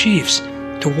Ute chiefs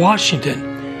to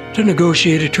Washington to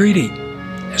negotiate a treaty,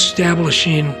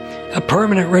 establishing a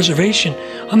permanent reservation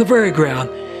on the very ground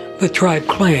the tribe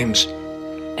claims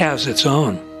as its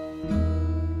own.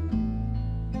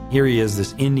 Here he is,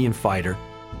 this Indian fighter,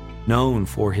 known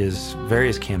for his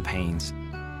various campaigns.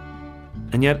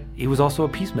 And yet, he was also a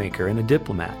peacemaker and a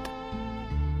diplomat.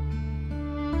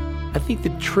 I think the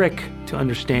trick to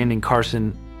understanding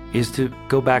Carson is to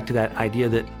go back to that idea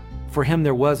that for him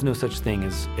there was no such thing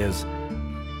as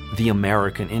the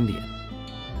American Indian.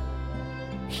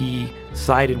 He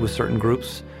sided with certain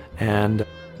groups, and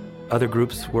other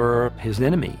groups were his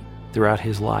enemy throughout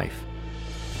his life.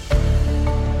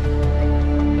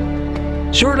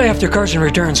 Shortly after Carson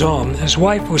returns home, his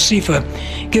wife Wasifa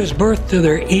gives birth to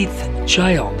their 8th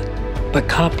child, but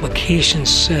complications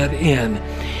set in,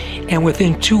 and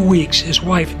within 2 weeks his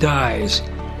wife dies,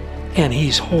 and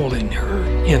he's holding her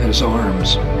in his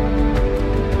arms.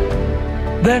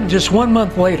 Then, just 1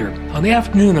 month later, on the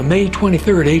afternoon of May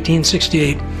 23,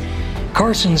 1868,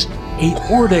 Carson's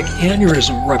aortic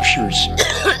aneurysm ruptures.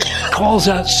 Calls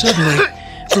out suddenly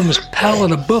from his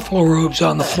pallet of buffalo robes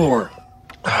on the floor.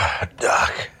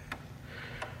 Doc.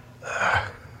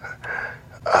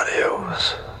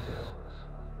 Adios.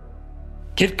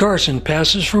 Kit Carson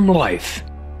passes from life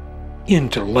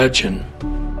into legend.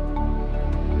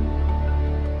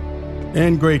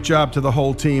 And great job to the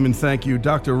whole team, and thank you,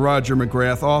 Dr. Roger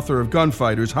McGrath, author of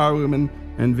Gunfighters, Highwaymen,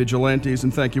 and Vigilantes,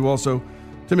 and thank you also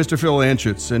to Mr. Phil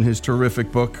Anschutz and his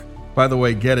terrific book. By the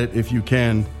way, get it if you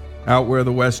can. Out Where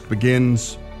the West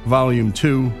Begins, Volume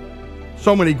 2.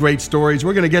 So many great stories.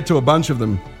 We're going to get to a bunch of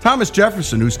them. Thomas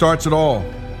Jefferson, who starts it all.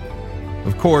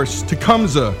 Of course,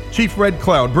 Tecumseh, Chief Red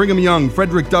Cloud, Brigham Young,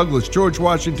 Frederick Douglass, George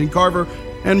Washington Carver,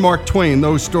 and Mark Twain.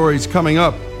 Those stories coming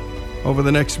up over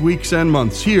the next weeks and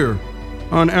months here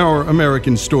on Our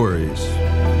American Stories.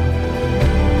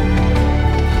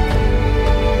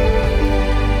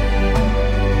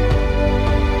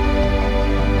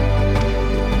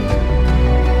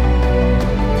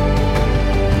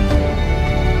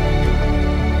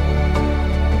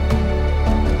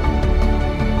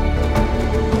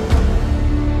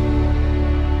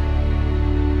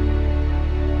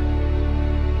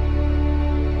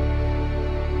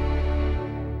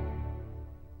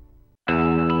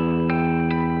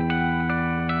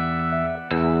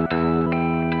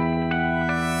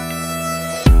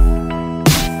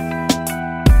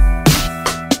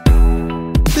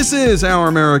 This is Our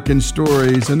American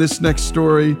Stories, and this next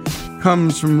story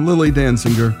comes from Lily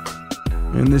Danziger.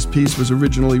 And this piece was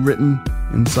originally written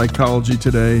in Psychology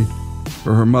Today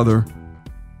for her mother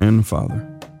and father.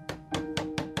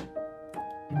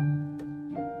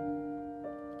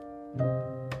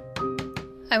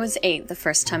 I was 8 the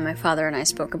first time my father and I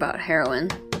spoke about heroin.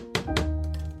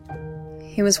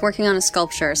 He was working on a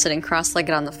sculpture, sitting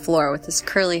cross-legged on the floor with his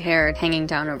curly hair hanging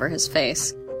down over his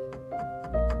face.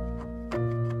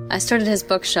 I stood at his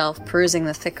bookshelf, perusing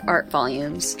the thick art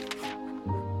volumes.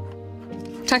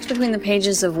 Tucked between the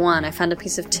pages of one, I found a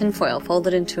piece of tinfoil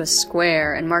folded into a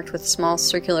square and marked with small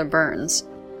circular burns.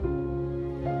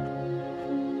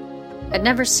 I'd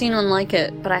never seen one like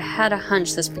it, but I had a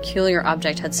hunch this peculiar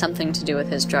object had something to do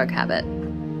with his drug habit.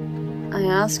 I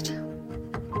asked,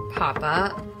 "Papa,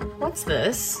 what's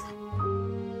this?"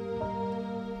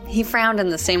 He frowned in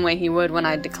the same way he would when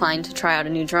I declined to try out a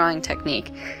new drawing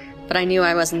technique, but I knew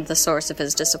I wasn't the source of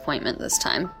his disappointment this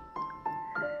time.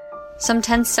 Some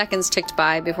 10 seconds ticked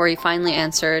by before he finally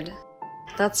answered,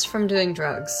 "That's from doing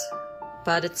drugs.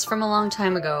 But it's from a long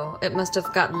time ago. It must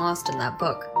have gotten lost in that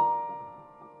book."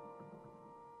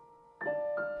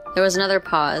 There was another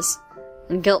pause,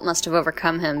 and guilt must have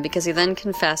overcome him because he then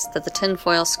confessed that the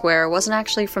tinfoil square wasn't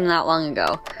actually from that long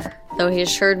ago, though he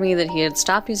assured me that he had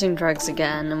stopped using drugs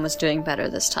again and was doing better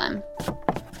this time.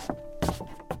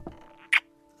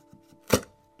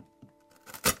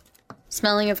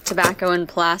 Smelling of tobacco and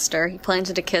plaster, he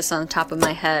planted a kiss on the top of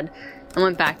my head and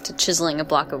went back to chiseling a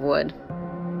block of wood.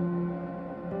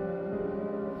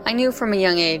 I knew from a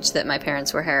young age that my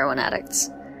parents were heroin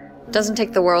addicts. It doesn't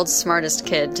take the world's smartest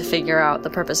kid to figure out the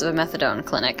purpose of a methadone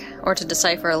clinic, or to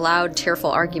decipher loud,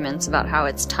 tearful arguments about how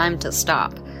it's time to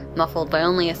stop, muffled by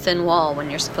only a thin wall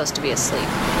when you're supposed to be asleep.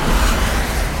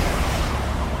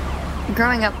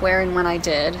 Growing up where and when I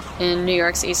did, in New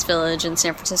York's East Village and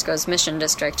San Francisco's Mission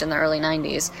District in the early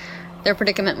 90s, their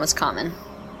predicament was common.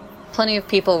 Plenty of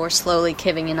people were slowly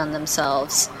caving in on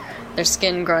themselves, their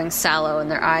skin growing sallow and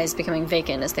their eyes becoming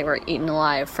vacant as they were eaten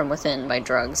alive from within by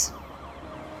drugs.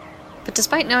 But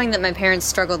despite knowing that my parents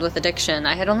struggled with addiction,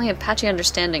 I had only a patchy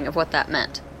understanding of what that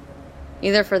meant,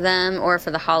 either for them or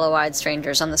for the hollow-eyed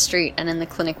strangers on the street and in the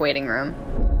clinic waiting room.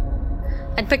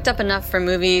 I'd picked up enough from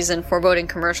movies and foreboding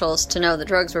commercials to know that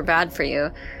drugs were bad for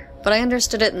you, but I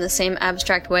understood it in the same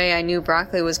abstract way I knew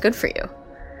broccoli was good for you.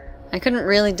 I couldn't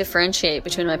really differentiate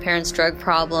between my parents' drug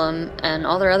problem and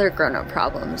all their other grown-up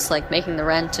problems, like making the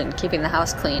rent and keeping the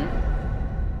house clean.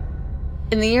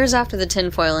 In the years after the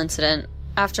tinfoil incident,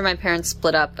 after my parents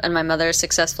split up and my mother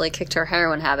successfully kicked her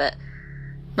heroin habit,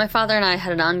 my father and I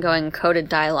had an ongoing coded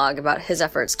dialogue about his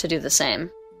efforts to do the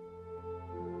same.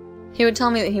 He would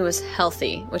tell me that he was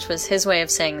healthy, which was his way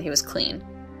of saying that he was clean.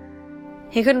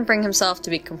 He couldn't bring himself to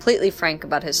be completely frank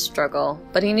about his struggle,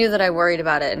 but he knew that I worried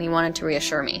about it and he wanted to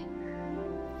reassure me.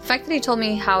 The fact that he told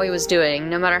me how he was doing,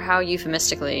 no matter how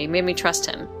euphemistically, made me trust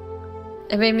him.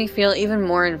 It made me feel even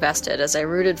more invested as I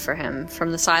rooted for him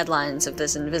from the sidelines of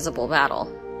this invisible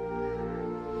battle.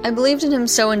 I believed in him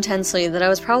so intensely that I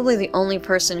was probably the only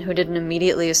person who didn't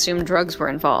immediately assume drugs were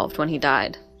involved when he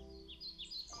died.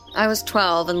 I was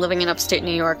 12 and living in upstate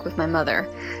New York with my mother.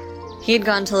 He had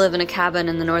gone to live in a cabin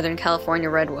in the Northern California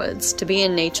redwoods, to be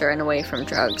in nature and away from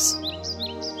drugs.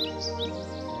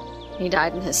 He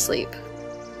died in his sleep.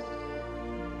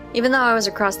 Even though I was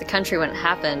across the country when it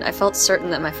happened, I felt certain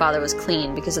that my father was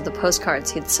clean because of the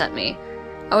postcards he'd sent me,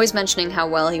 always mentioning how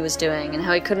well he was doing and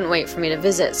how he couldn't wait for me to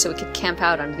visit so we could camp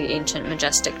out under the ancient,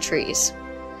 majestic trees.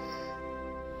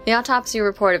 The autopsy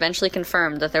report eventually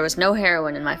confirmed that there was no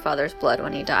heroin in my father's blood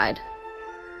when he died.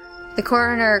 The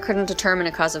coroner couldn't determine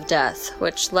a cause of death,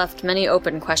 which left many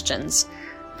open questions,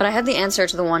 but I had the answer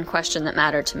to the one question that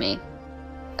mattered to me.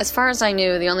 As far as I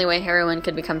knew, the only way heroin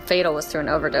could become fatal was through an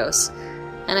overdose,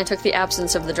 and I took the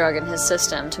absence of the drug in his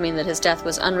system to mean that his death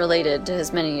was unrelated to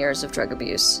his many years of drug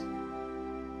abuse.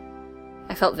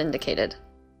 I felt vindicated.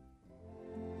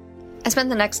 I spent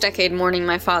the next decade mourning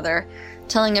my father,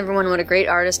 telling everyone what a great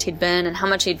artist he'd been and how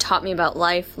much he'd taught me about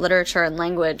life, literature, and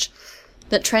language.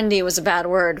 That trendy was a bad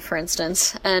word, for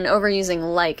instance, and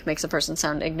overusing like makes a person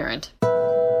sound ignorant.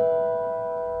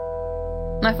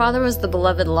 My father was the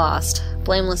beloved lost,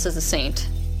 blameless as a saint,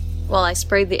 while I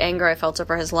sprayed the anger I felt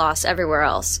over his loss everywhere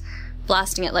else,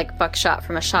 blasting it like buckshot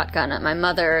from a shotgun at my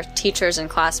mother, teachers and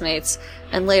classmates,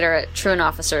 and later at truant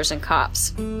officers and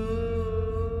cops.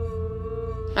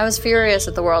 I was furious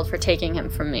at the world for taking him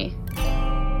from me.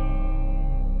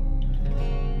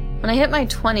 When I hit my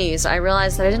 20s, I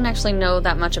realized that I didn't actually know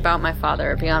that much about my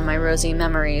father beyond my rosy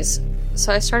memories,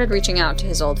 so I started reaching out to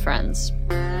his old friends.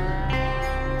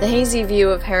 The hazy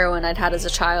view of heroin I'd had as a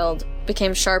child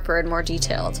became sharper and more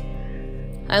detailed.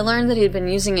 I learned that he'd been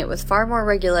using it with far more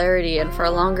regularity and for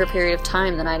a longer period of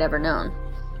time than I'd ever known.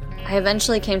 I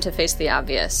eventually came to face the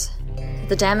obvious.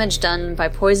 The damage done by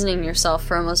poisoning yourself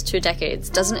for almost 2 decades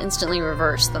doesn't instantly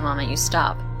reverse the moment you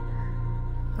stop.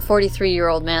 A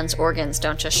 43-year-old man's organs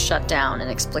don't just shut down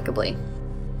inexplicably.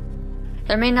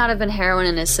 There may not have been heroin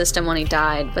in his system when he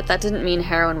died, but that didn't mean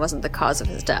heroin wasn't the cause of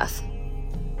his death.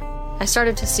 I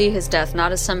started to see his death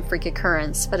not as some freak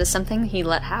occurrence, but as something he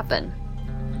let happen.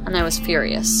 And I was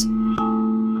furious.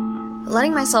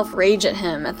 Letting myself rage at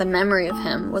him, at the memory of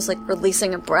him, was like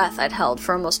releasing a breath I'd held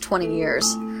for almost 20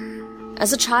 years.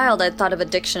 As a child, I'd thought of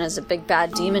addiction as a big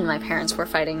bad demon my parents were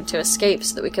fighting to escape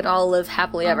so that we could all live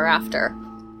happily ever after.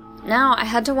 Now, I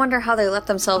had to wonder how they let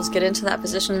themselves get into that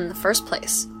position in the first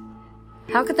place.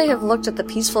 How could they have looked at the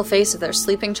peaceful face of their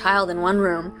sleeping child in one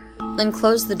room, then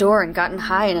closed the door and gotten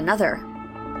high in another?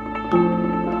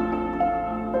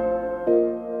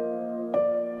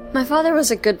 My father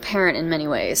was a good parent in many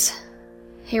ways.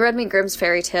 He read me Grimm's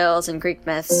fairy tales and Greek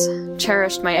myths,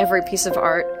 cherished my every piece of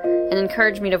art, and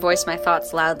encouraged me to voice my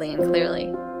thoughts loudly and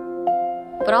clearly.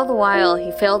 But all the while,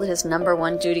 he failed at his number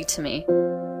one duty to me: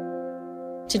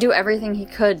 to do everything he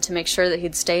could to make sure that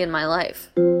he'd stay in my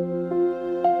life.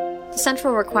 The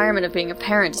central requirement of being a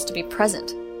parent is to be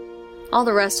present. All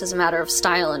the rest is a matter of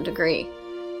style and degree.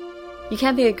 You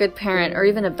can't be a good parent or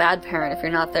even a bad parent if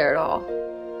you're not there at all.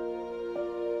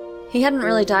 He hadn't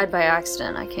really died by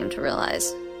accident, I came to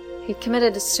realize. He'd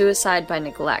committed suicide by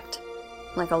neglect,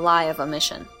 like a lie of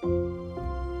omission.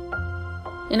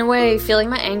 In a way, feeling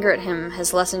my anger at him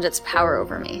has lessened its power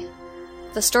over me.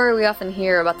 The story we often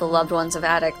hear about the loved ones of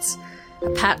addicts, a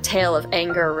pat tale of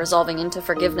anger resolving into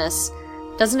forgiveness,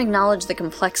 doesn't acknowledge the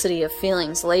complexity of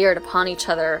feelings layered upon each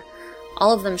other,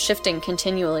 all of them shifting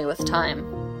continually with time.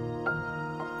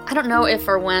 I don't know if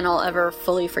or when I'll ever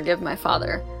fully forgive my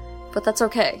father, but that's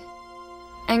okay.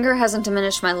 Anger hasn't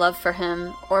diminished my love for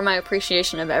him or my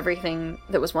appreciation of everything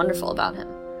that was wonderful about him.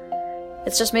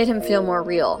 It's just made him feel more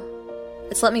real.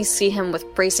 It's let me see him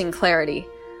with bracing clarity,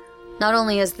 not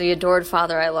only as the adored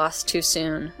father I lost too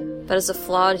soon, but as a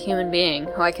flawed human being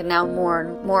who I can now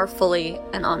mourn more fully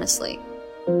and honestly.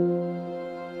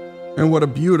 And what a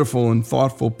beautiful and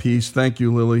thoughtful piece. Thank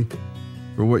you, Lily,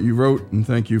 for what you wrote, and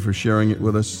thank you for sharing it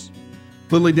with us.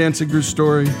 Lily Danziger's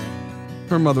story,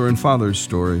 her mother and father's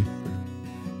story,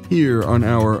 here on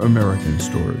Our American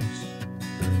Stories.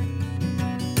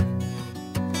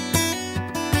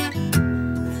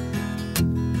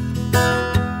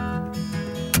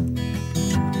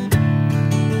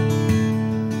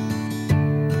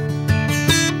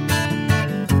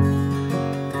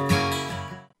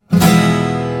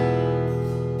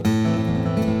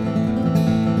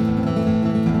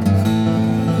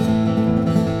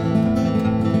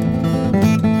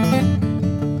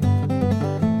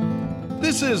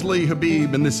 This is Lee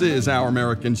Habib, and this is Our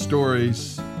American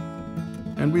Stories.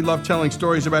 And we love telling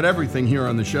stories about everything here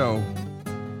on the show.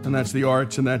 And that's the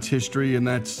arts, and that's history, and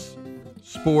that's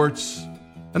sports.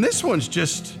 And this one's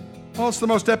just, well, it's the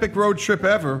most epic road trip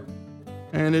ever.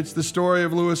 And it's the story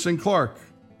of Lewis and Clark.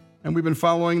 And we've been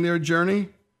following their journey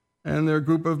and their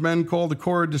group of men called the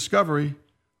Corps of Discovery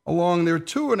along their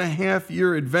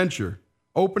 2.5-year adventure,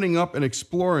 opening up and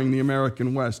exploring the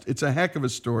American West. It's a heck of a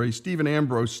story. Stephen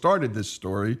Ambrose started this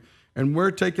story, and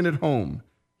we're taking it home.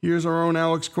 Here's our own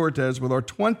Alex Cortez with our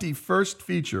 21st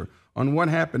feature on what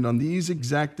happened on these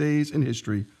exact days in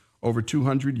history over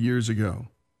 200 years ago.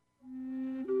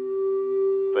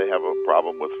 They have a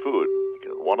problem with food.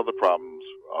 One of the problems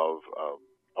of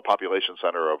a population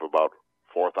center of about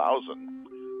 4,000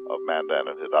 of Mandan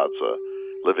and Hidatsa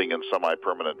living in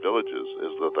semi-permanent villages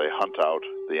is that they hunt out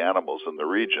the animals in the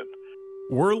region.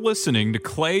 We're listening to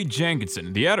Clay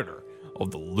Jenkinson, the editor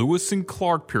of the Lewis and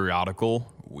Clark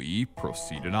periodical we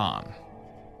proceeded on.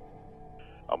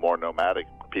 A more nomadic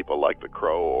people like the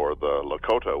Crow or the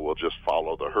Lakota will just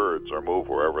follow the herds or move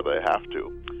wherever they have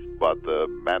to. But the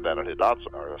Mandan and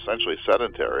Hidatsa are essentially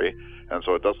sedentary, and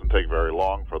so it doesn't take very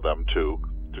long for them to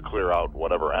clear out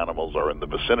whatever animals are in the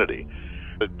vicinity.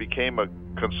 It became a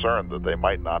concern that they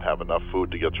might not have enough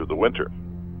food to get through the winter.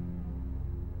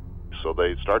 So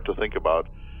they start to think about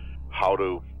how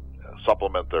to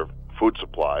supplement their food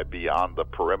supply beyond the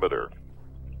perimeter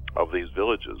of these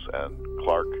villages. And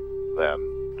Clark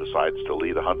then decides to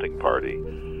lead a hunting party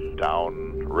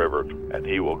down river, and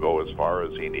he will go as far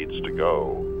as he needs to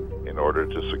go in order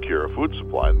to secure a food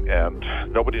supply.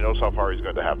 And nobody knows how far he's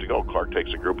going to have to go. Clark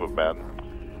takes a group of men,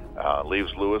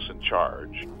 leaves Lewis in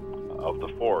charge of the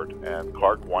fort, and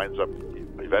Clark winds up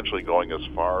eventually going as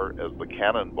far as the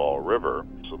Cannonball River.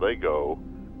 So they go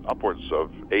upwards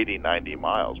of 80, 90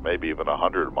 miles, maybe even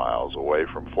 100 miles away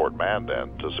from Fort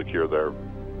Mandan to secure their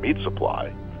meat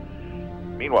supply.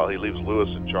 Meanwhile, he leaves Lewis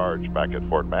in charge back at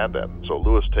Fort Mandan. So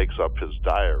Lewis takes up his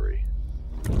diary.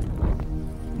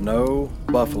 No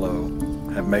buffalo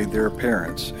have made their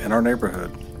appearance in our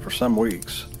neighborhood for some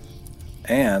weeks,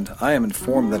 and I am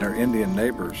informed that our Indian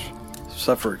neighbors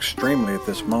suffer extremely at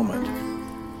this moment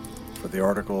for the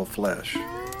article of flesh.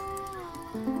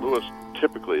 Lewis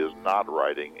typically is not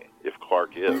writing if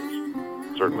Clark is,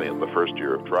 certainly in the first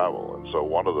year of travel. And so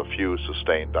one of the few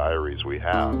sustained diaries we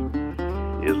have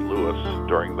is Lewis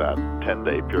during that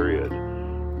 10-day period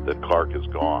that Clark is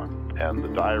gone. And the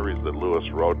diaries that Lewis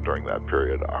wrote during that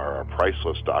period are a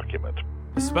priceless document.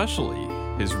 Especially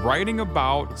his writing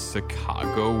about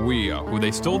Sacagawea, who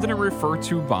they still didn't refer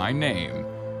to by name,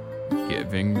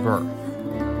 giving birth.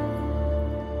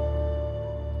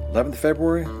 11th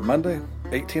February, Monday,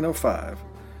 1805.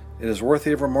 It is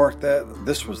worthy of remark that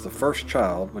this was the first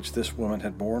child which this woman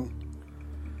had borne,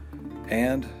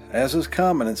 and, as is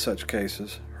common in such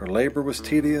cases, her labor was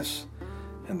tedious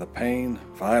and the pain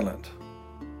violent.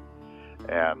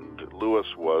 And Lewis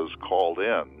was called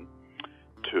in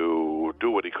to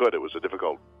do what he could. It was a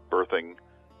difficult birthing.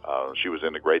 She was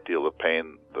in a great deal of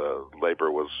pain. The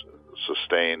labor was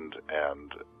sustained,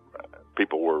 and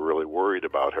people were really worried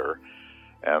about her.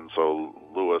 And so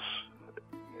Lewis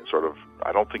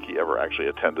I don't think he ever actually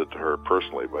attended to her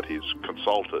personally, but he's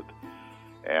consulted,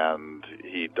 and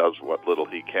he does what little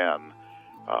he can.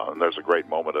 And there's a great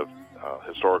moment of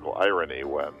historical irony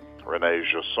when René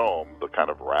Jassaume, the kind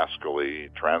of rascally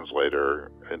translator,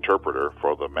 interpreter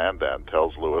for the Mandan,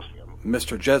 tells Lewis,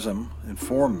 Mr. Jesum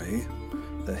informed me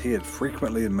that he had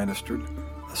frequently administered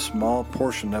a small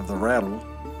portion of the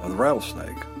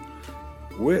rattlesnake,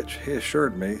 which, he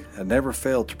assured me, had never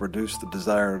failed to produce the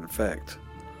desired effect,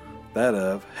 that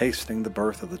of hastening the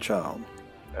birth of the child.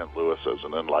 And Lewis, as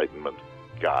an Enlightenment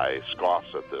guy, scoffs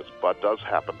at this, but does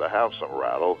happen to have some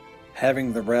rattle.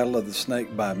 Having the rattle of the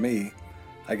snake by me,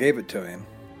 I gave it to him,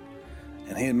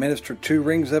 and he administered 2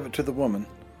 rings of it to the woman,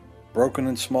 broken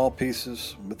in small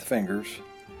pieces with the fingers,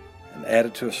 and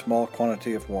added to a small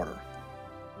quantity of water.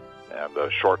 And a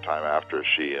short time after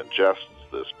she ingests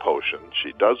this potion,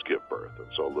 she does give birth. And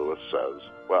so Lewis says,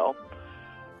 well,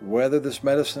 whether this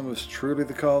medicine was truly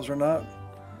the cause or not,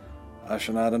 I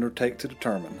shall not undertake to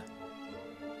determine.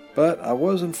 But I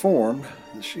was informed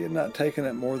that she had not taken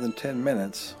it more than 10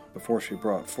 minutes before she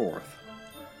brought forth.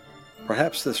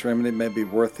 Perhaps this remedy may be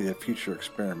worthy of future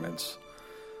experiments,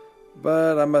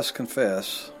 but I must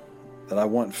confess that I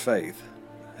want faith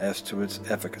as to its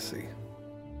efficacy.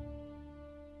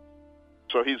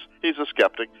 So he's a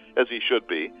skeptic, as he should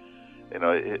be. You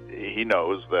know, he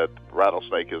knows that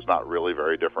rattlesnake is not really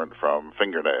very different from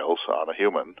fingernails on a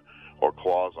human or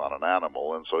claws on an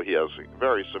animal, and so he has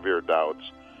very severe doubts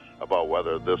about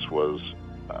whether this was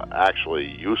actually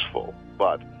useful.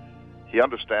 But he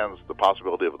understands the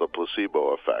possibility of the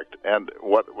placebo effect. And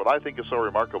what I think is so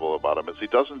remarkable about him is he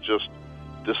doesn't just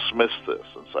dismiss this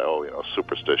and say, oh, you know,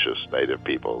 superstitious native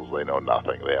peoples, they know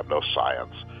nothing, they have no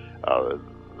science.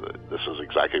 This is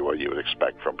exactly what you would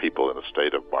expect from people in a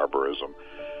state of barbarism.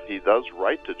 He does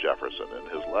write to Jefferson in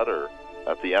his letter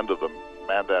at the end of the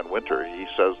Mandan winter. He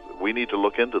says, we need to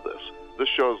look into this. This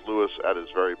shows Lewis at his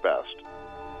very best.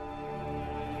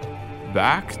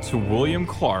 Back to William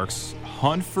Clark's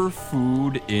hunt for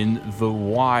food in the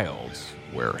wilds,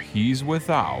 where he's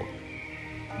without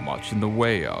much in the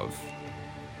way of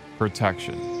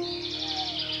protection.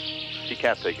 He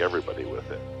can't take everybody with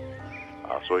him.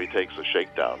 So he takes a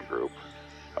shakedown group,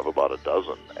 of about a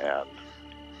dozen, and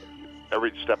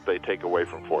every step they take away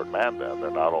from Fort Mandan,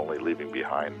 they're not only leaving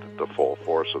behind the full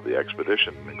force of the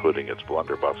expedition, including its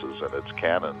blunderbusses and its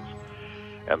cannons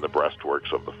and the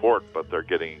breastworks of the fort, but they're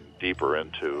getting deeper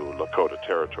into Lakota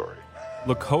territory.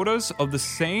 Lakotas of the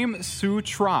same Sioux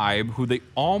tribe who they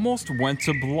almost went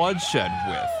to bloodshed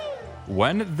with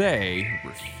when they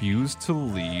refused to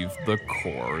leave the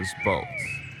Corps' boats.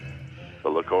 The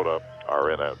Lakota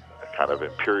are in a kind of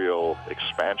imperial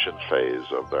expansion phase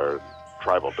of their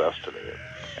tribal destiny,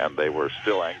 and they were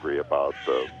still angry about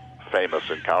the famous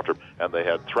encounter, and they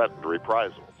had threatened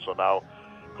reprisal. So now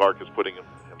Clark is putting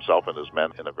himself and his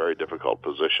men in a very difficult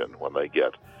position when they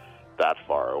get that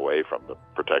far away from the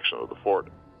protection of the fort.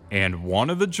 And one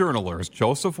of the journalers,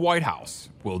 Joseph Whitehouse,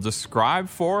 will describe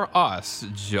for us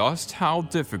just how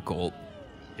difficult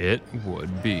it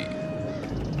would be.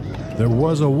 There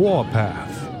was a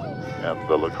warpath, and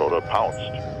the Lakota pounced.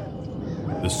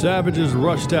 The savages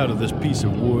rushed out of this piece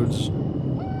of woods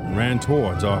and ran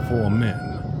towards our 4 men,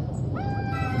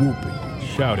 whooping and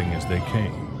shouting as they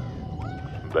came.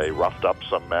 They roughed up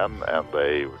some men, and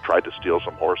they tried to steal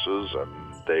some horses, and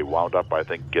they wound up, I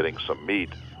think, getting some meat.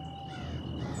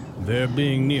 There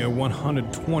being near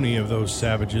 120 of those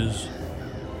savages,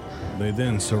 they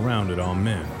then surrounded our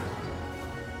men.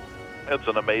 It's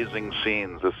an amazing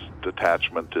scene. This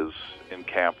detachment is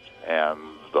encamped, and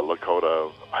the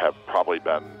Lakota have probably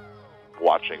been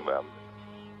watching them.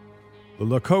 The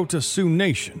Lakota Sioux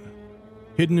Nation,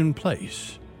 hidden in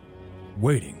place,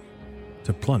 waiting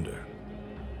to plunder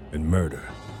and murder.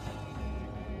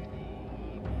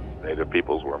 Native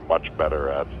peoples were much better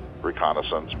at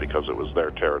reconnaissance because it was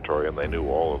their territory, and they knew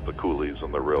all of the coulees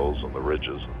and the rills and the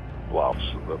ridges and bluffs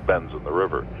and the bends in the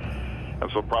river. And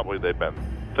so probably they'd been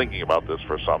thinking about this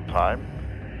for some time.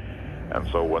 And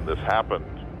so when this happened,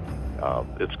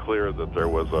 it's clear that there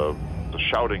was a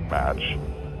shouting match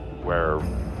where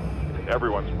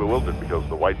everyone's bewildered because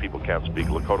the white people can't speak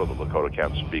Lakota, the Lakota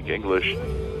can't speak English.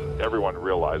 Everyone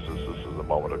realizes this is a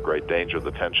moment of great danger.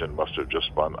 The tension must have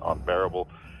just been unbearable.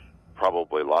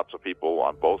 Probably lots of people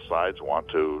on both sides want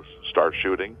to start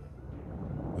shooting.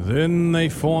 Then they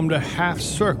formed a half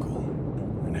circle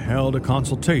and held a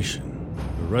consultation,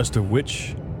 the rest of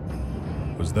which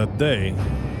was that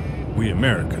we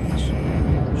Americans,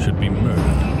 should be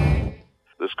murdered.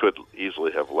 This could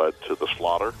easily have led to the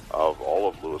slaughter of all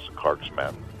of Lewis and Clark's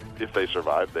men. If they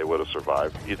survived, they would have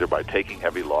survived either by taking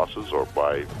heavy losses or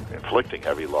by inflicting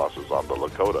heavy losses on the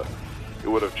Lakota. It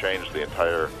would have changed the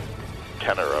entire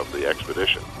tenor of the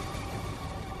expedition.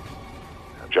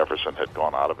 Jefferson had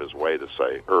gone out of his way to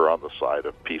say, err on the side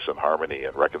of peace and harmony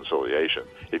and reconciliation.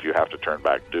 If you have to turn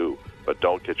back, do, but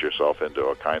don't get yourself into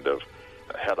a kind of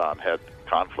head-on-head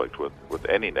conflict with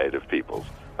any native peoples.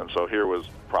 And so here was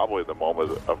probably the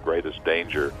moment of greatest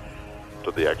danger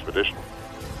to the expedition.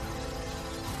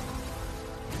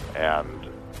 And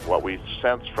what we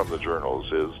sense from the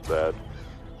journals is that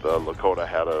the Lakota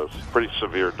had a pretty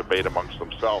severe debate amongst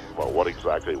themselves about what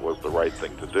exactly was the right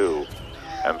thing to do.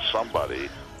 And somebody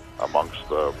amongst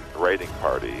the raiding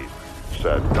party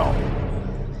said, no,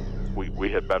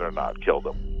 we had better not kill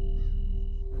them.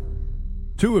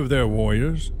 2 of their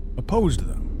warriors opposed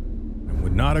them and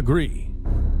would not agree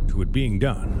to it being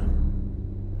done.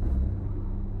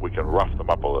 We can rough them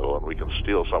up a little and we can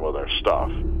steal some of their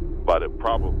stuff, but it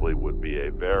probably would be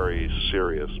a very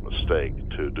serious mistake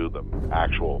to do them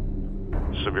actual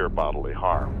severe bodily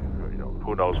harm.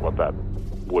 Who knows what that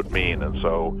would mean, and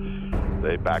so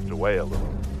they backed away a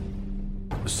little.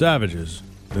 The savages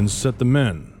then set the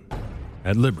men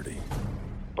at liberty.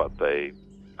 But they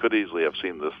could easily have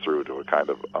seen this through to a kind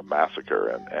of a massacre,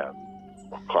 and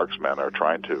Clark's men are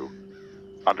trying to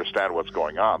understand what's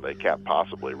going on. They can't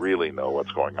possibly really know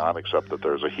what's going on except that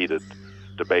there's a heated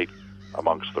debate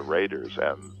amongst the raiders,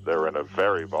 and they're in a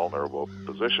very vulnerable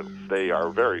position. They are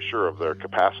very sure of their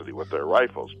capacity with their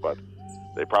rifles, but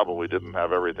they probably didn't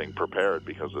have everything prepared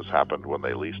because this happened when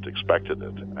they least expected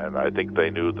it. And I think they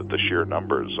knew that the sheer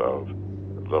numbers of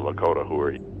the Lakota who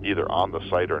were either on the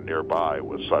site or nearby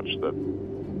was such that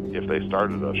if they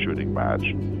started a shooting match,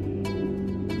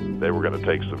 they were going to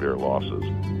take severe losses.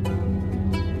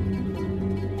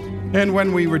 And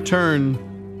when we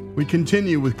return, we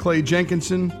continue with Clay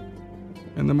Jenkinson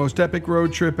and the most epic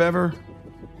road trip ever.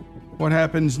 What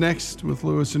happens next with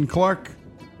Lewis and Clark?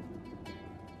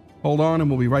 Hold on and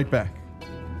we'll be right back.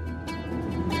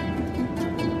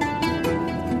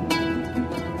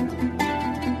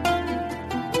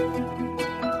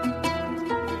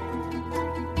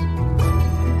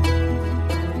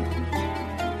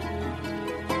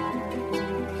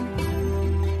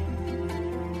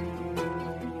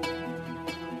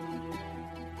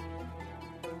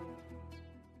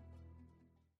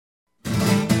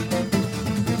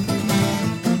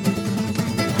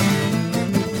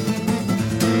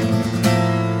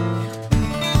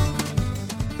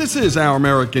 This is Our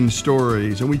American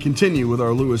Stories, and we continue with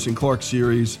our Lewis and Clark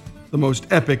series, the most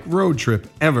epic road trip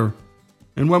ever.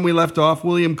 And when we left off,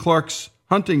 William Clark's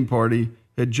hunting party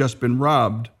had just been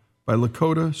robbed by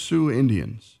Lakota Sioux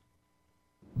Indians.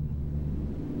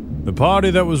 The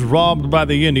party that was robbed by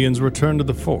the Indians returned to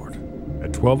the fort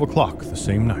at 12 o'clock the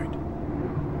same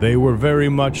night. They were very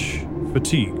much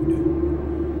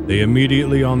fatigued. They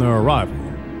immediately on their arrival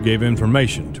gave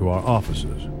information to our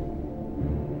officers.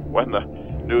 When the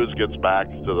news gets back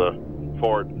to the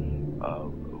fort,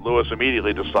 Lewis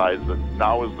immediately decides that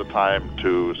now is the time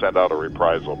to send out a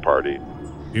reprisal party.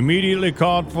 Immediately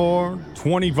called for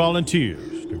 20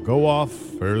 volunteers to go off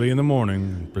early in the morning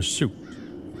in pursuit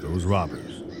of those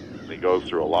robbers. He goes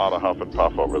through a lot of huff and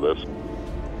puff over this.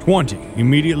 20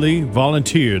 immediately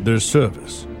volunteered their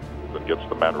service. And gets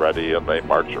the men ready, and they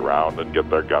march around and get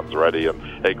their guns ready,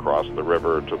 and they cross the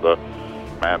river to the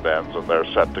Mandans, and they're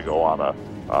set to go on a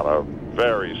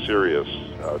very serious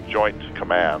joint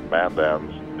command,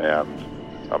 Mandans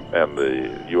and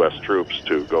the U.S. troops,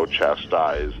 to go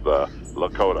chastise the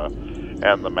Lakota.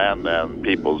 And the Mandan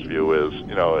people's view is,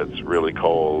 it's really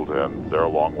cold, and they're a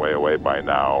long way away by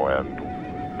now,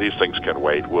 and these things can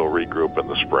wait. We'll regroup in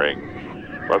the spring.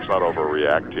 Let's not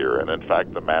overreact here. And in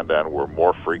fact, the Mandan were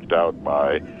more freaked out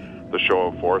by the show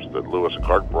of force that Lewis and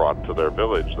Clark brought to their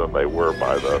village than they were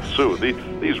by the Sioux.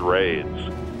 These raids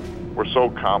were so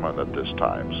common at this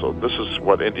time. So this is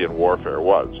what Indian warfare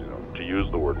was. To use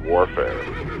the word warfare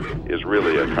is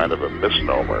really a kind of a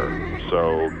misnomer.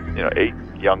 So, 8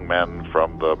 young men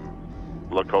from the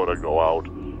Lakota go out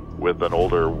with an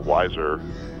older, wiser,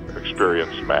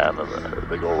 experienced man, and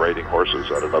they go raiding horses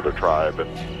at another tribe,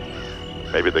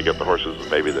 and maybe they get the horses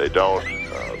and maybe they don't.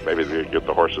 Maybe they get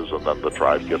the horses and then the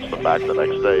tribe gets them back the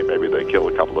next day. Maybe they kill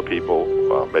a couple of people.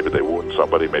 Maybe they wound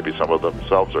somebody. Maybe some of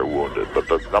themselves are wounded. But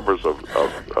the numbers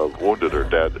of wounded or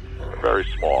dead are very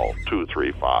small, 2,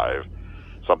 3, 5,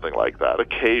 something like that.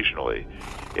 Occasionally,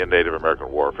 in Native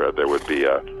American warfare, there would be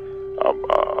a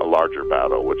larger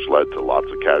battle which led to lots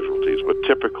of casualties. But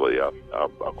typically, a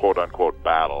quote-unquote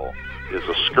battle is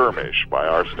a skirmish by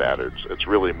our standards. It's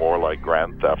really more like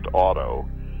Grand Theft Auto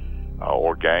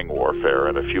or gang warfare,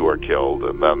 and a few are killed,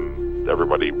 and then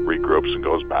everybody regroups and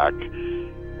goes back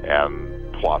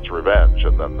and plots revenge.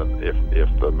 And then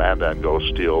if the Mandan go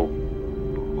steal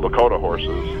Lakota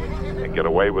horses and get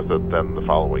away with it, then the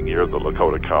following year the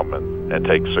Lakota come and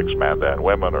take 6 Mandan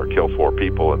women or kill 4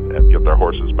 people and get their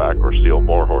horses back or steal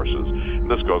more horses.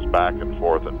 And this goes back and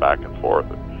forth and back and forth.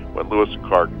 And when Lewis and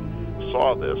Clark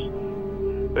saw this,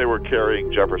 they were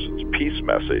carrying Jefferson's peace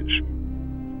message,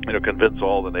 convince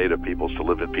all the native peoples to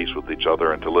live in peace with each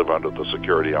other and to live under the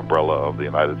security umbrella of the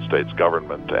United States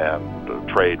government, and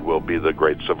trade will be the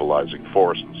great civilizing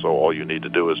force. And so all you need to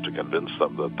do is to convince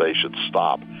them that they should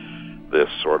stop this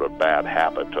sort of bad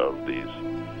habit of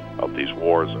these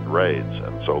wars and raids.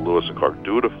 And so Lewis and Clark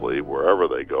dutifully, wherever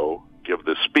they go, give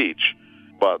this speech.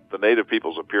 But the native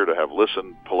peoples appear to have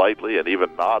listened politely and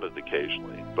even nodded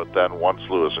occasionally. But then once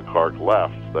Lewis and Clark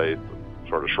left, they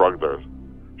sort of shrugged their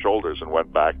shoulders and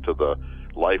went back to the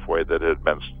life way that had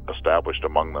been established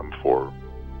among them for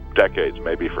decades,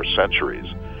 maybe for centuries.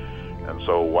 And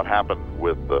so what happened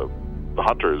with the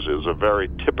hunters is a very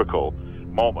typical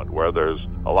moment where there's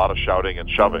a lot of shouting and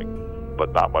shoving,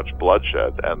 but not much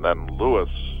bloodshed. And then Lewis,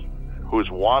 who's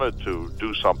wanted to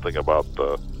do something about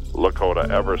the Lakota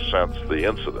ever since the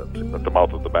incident at the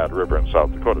mouth of the Bad River in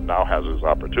South Dakota, now has his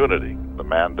opportunity. The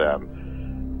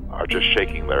Mandan are just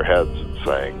shaking their heads and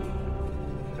saying,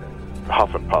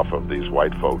 huff and puff of these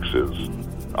white folks is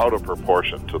out of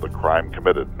proportion to the crime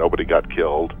committed. Nobody got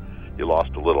killed. You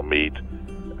lost a little meat.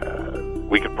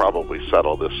 We could probably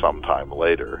settle this sometime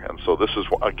later. And so this is,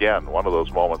 again, one of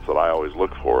those moments that I always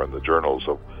look for in the journals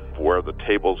of where the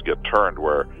tables get turned,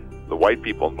 where the white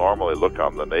people normally look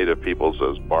on the native peoples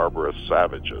as barbarous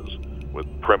savages with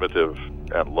primitive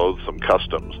and loathsome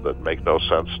customs that make no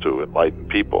sense to enlightened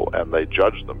people, and they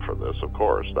judge them for this, of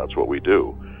course. That's what we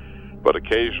do. But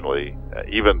occasionally,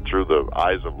 even through the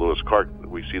eyes of Lewis Clark,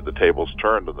 we see the tables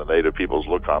turned, and the native peoples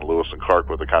look on Lewis and Clark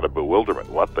with a kind of bewilderment.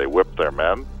 What, they whip their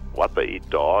men? What, they eat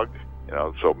dog?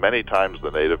 So many times the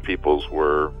native peoples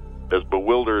were as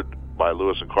bewildered by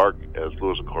Lewis and Clark as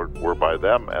Lewis and Clark were by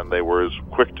them, and they were as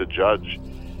quick to judge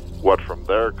what from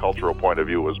their cultural point of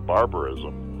view was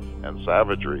barbarism and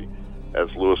savagery as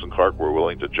Lewis and Clark were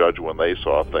willing to judge when they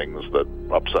saw things that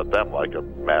upset them, like a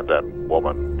Mandan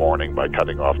woman mourning by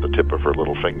cutting off the tip of her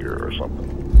little finger or something.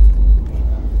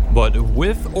 But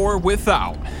with or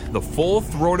without the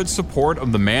full-throated support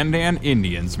of the Mandan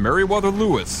Indians, Meriwether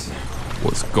Lewis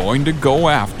was going to go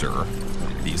after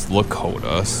these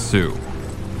Lakota Sioux.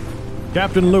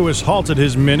 Captain Lewis halted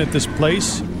his men at this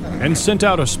place and sent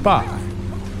out a spy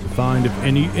to find if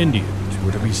any Indians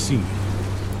were to be seen.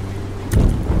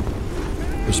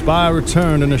 The spy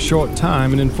returned in a short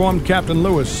time and informed Captain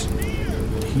Lewis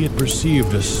that he had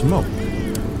perceived a smoke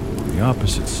on the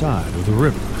opposite side of the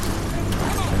river.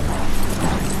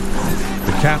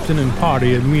 The captain and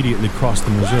party immediately crossed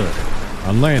the Missouri.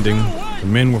 On landing, the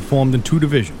men were formed in 2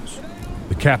 divisions,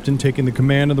 the captain taking the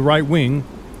command of the right wing.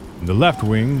 In the left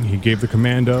wing, he gave the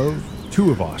command of 2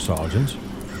 of our sergeants,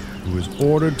 who was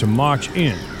ordered to march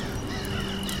in,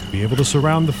 to be able to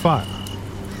surround the fire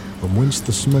from whence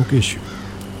the smoke issued.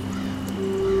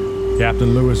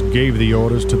 Captain Lewis gave the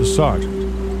orders to the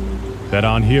sergeant that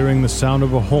on hearing the sound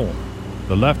of a horn,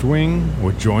 the left wing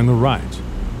would join the right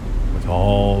with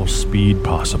all speed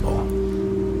possible.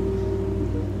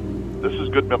 This is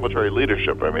good military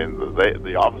leadership. I mean,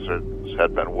 the officers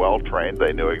had been well trained.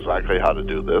 They knew exactly how to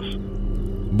do this.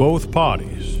 Both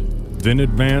parties then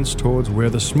advanced towards where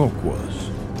the smoke was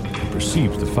and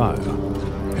perceived the fire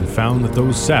and found that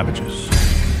those savages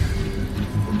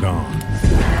were gone.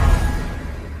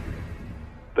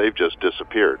 They've just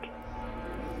disappeared.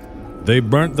 They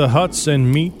burnt the huts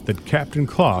and meat that Captain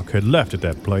Clark had left at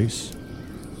that place.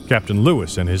 Captain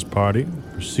Lewis and his party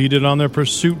proceeded on their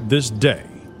pursuit this day,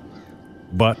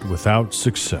 but without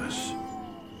success.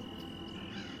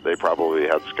 They probably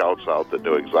had scouts out that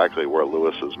knew exactly where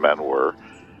Lewis's men were.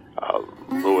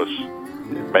 Lewis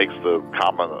makes the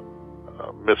common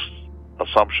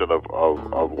misassumption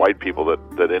of white people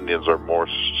that Indians are more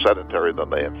sedentary than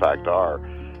they in fact are.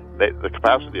 The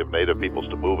capacity of native peoples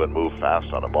to move and move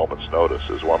fast on a moment's notice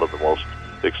is one of the most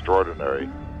extraordinary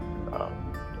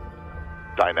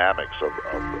dynamics of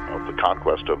the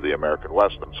conquest of the American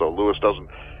West. And so Lewis doesn't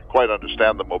quite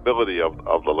understand the mobility of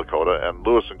the Lakota, and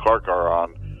Lewis and Clark are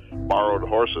on borrowed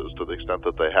horses to the extent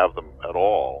that they have them at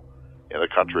all in a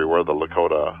country where the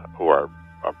Lakota, who are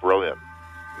a brilliant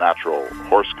natural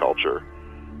horse culture,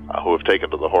 who have taken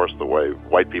to the horse the way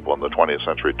white people in the 20th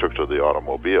century took to the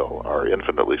automobile, are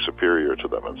infinitely superior to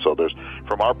them. And so there's,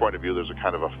 from our point of view, there's a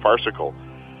kind of a farcical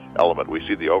element. We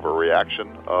see the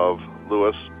overreaction of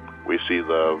Lewis. We see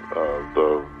the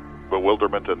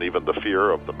bewilderment and even the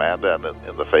fear of the Mandan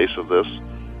in the face of this.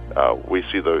 We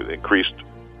see the increased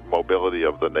mobility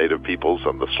of the native peoples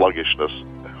and the sluggishness,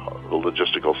 the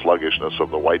logistical sluggishness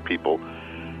of the white people.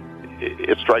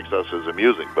 It strikes us as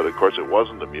amusing, but of course it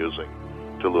wasn't amusing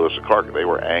to Lewis and Clark. They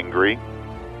were angry.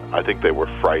 I think they were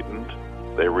frightened.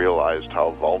 They realized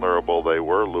how vulnerable they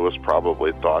were. Lewis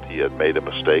probably thought he had made a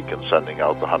mistake in sending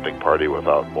out the hunting party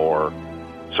without more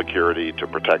security to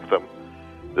protect them.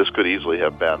 This could easily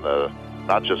have been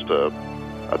not just a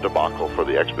debacle for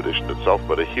the expedition itself,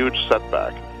 but a huge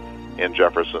setback in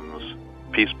Jefferson's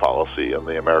peace policy in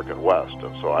the American West.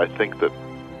 And so I think that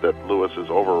Lewis is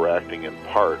overreacting in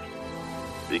part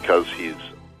because he's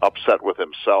upset with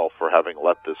himself for having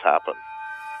let this happen.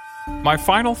 My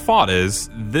final thought is,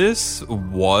 this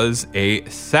was a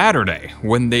Saturday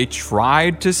when they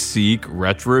tried to seek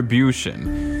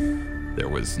retribution. There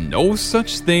was no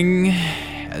such thing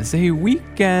as a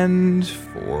weekend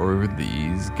for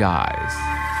these guys.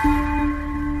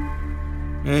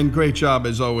 And great job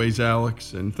as always,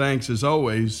 Alex. And thanks as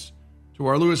always to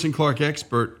our Lewis and Clark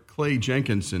expert, Clay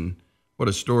Jenkinson. What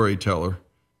a storyteller.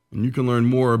 And you can learn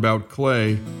more about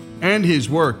Clay and his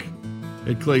work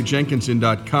at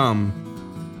clayjenkinson.com.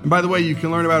 And by the way, you can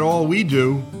learn about all we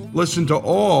do, listen to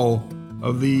all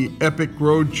of the epic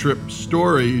road trip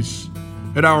stories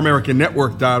at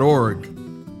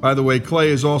ouramericannetwork.org. By the way, Clay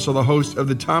is also the host of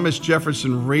the Thomas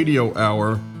Jefferson Radio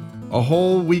Hour, a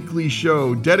whole weekly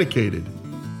show dedicated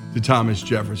to Thomas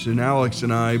Jefferson. Alex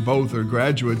and I both are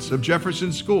graduates of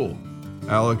Jefferson School.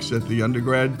 Alex at the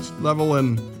undergrad level,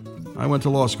 and I went to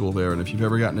law school there. And if you've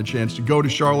ever gotten a chance to go to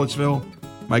Charlottesville,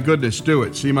 my goodness, do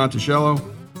it. See Monticello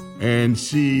and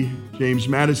see James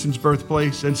Madison's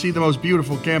birthplace and see the most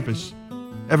beautiful campus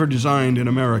ever designed in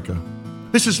America.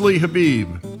 This is Lee Habib,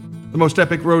 the most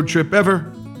epic road trip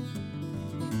ever.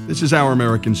 This is Our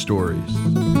American Stories.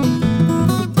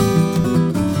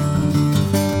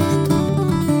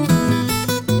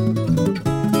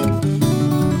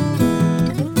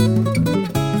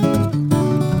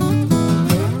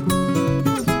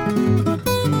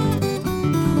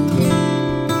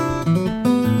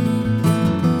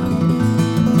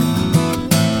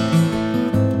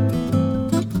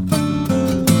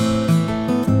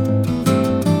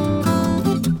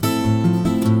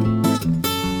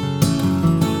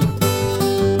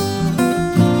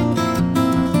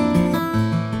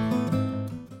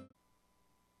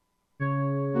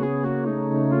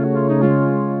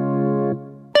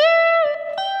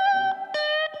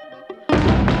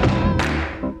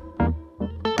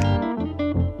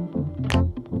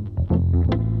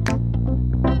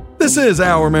 This is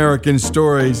Our American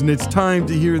Stories, and it's time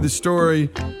to hear the story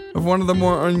of one of the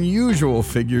more unusual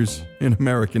figures in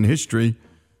American history.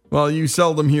 While you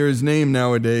seldom hear his name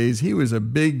nowadays, he was a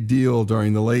big deal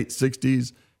during the late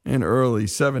 60s and early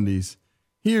 70s.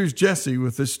 Here's Jesse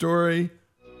with the story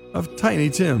of Tiny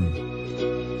Tim.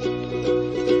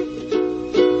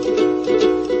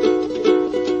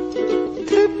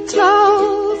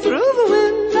 Tiptoe through the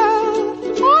window,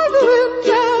 by the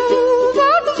window,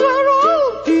 that is where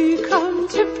I'll be. Come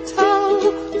tiptoe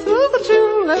through the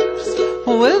tulips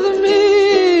with me.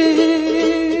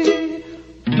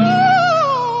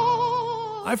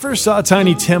 I first saw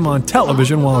Tiny Tim on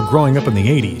television while growing up in the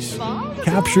 80s.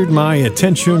 Captured my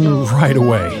attention right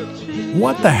away.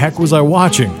 What the heck was I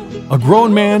watching? A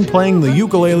grown man playing the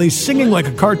ukulele, singing like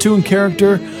a cartoon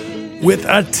character, with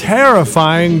a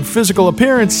terrifying physical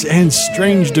appearance and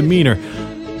strange demeanor.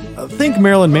 Think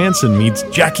Marilyn Manson meets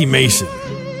Jackie Mason.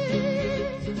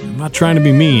 I'm not trying to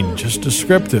be mean, just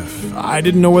descriptive. I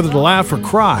didn't know whether to laugh or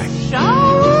cry.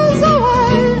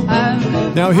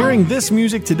 Now, hearing this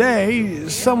music today,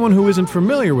 someone who isn't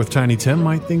familiar with Tiny Tim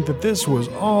might think that this was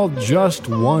all just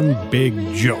one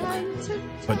big joke.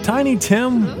 But Tiny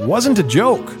Tim wasn't a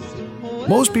joke.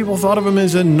 Most people thought of him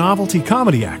as a novelty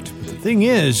comedy act. But the thing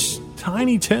is,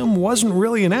 Tiny Tim wasn't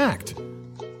really an act.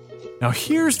 Now,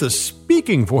 here's the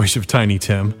speaking voice of Tiny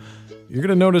Tim. You're going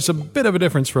to notice a bit of a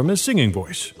difference from his singing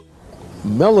voice.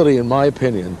 Melody, in my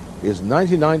opinion, is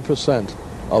 99%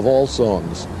 of all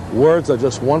songs. Words are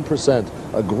just 1%.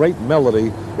 A great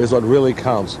melody is what really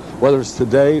counts. Whether it's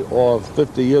today or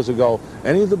 50 years ago,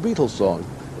 any of the Beatles songs.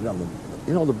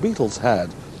 You know, the Beatles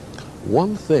had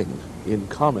one thing in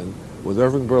common with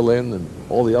Irving Berlin and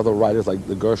all the other writers like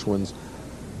the Gershwins.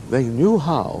 They knew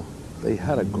how. They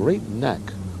had a great knack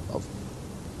of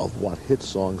what hit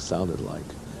songs sounded like.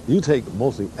 You take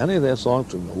mostly any of their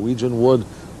songs, from Norwegian Wood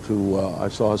to I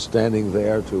Saw Her Standing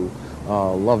There to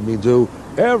Love Me Do.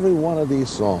 Every one of these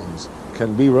songs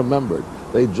can be remembered.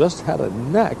 They just had a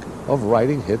knack of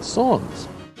writing hit songs.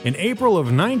 In April of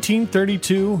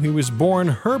 1932, he was born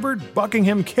Herbert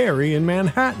Buckingham Carey in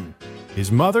Manhattan.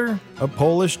 His mother, a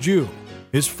Polish Jew.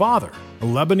 His father, a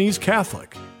Lebanese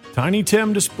Catholic. Tiny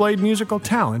Tim displayed musical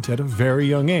talent at a very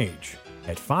young age.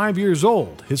 At 5 years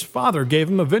old, his father gave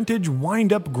him a vintage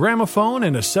wind-up gramophone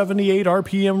and a 78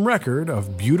 RPM record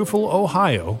of Beautiful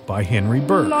Ohio by Henry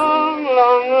Burr. Long,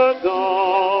 long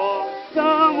ago,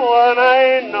 someone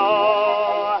I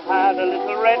know had a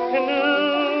little red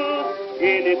canoe,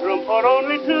 in it room for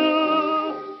only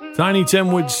two. Tiny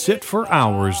Tim would sit for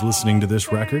hours listening to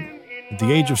this record. At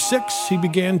the age of 6, he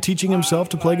began teaching himself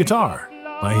to play guitar.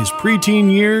 By his preteen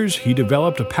years, he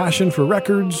developed a passion for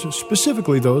records,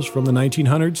 specifically those from the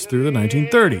 1900s through the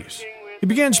 1930s. He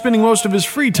began spending most of his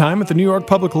free time at the New York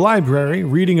Public Library,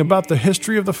 reading about the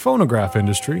history of the phonograph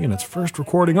industry and its first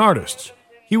recording artists.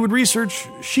 He would research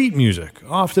sheet music,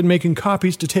 often making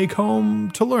copies to take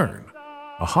home to learn.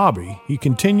 A hobby he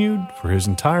continued for his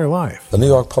entire life. The New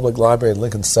York Public Library at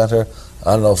Lincoln Center,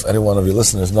 I don't know if any one of your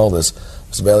listeners know this,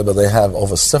 Mr. Bailey, but they have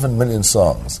over 7 million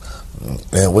songs.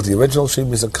 With the original sheet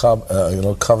music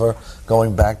cover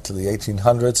going back to the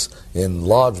 1800s in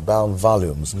large bound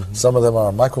volumes. Mm-hmm. Some of them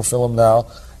are microfilm now,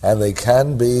 and they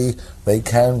can be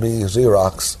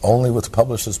Xerox only with the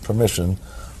publisher's permission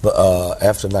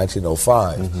after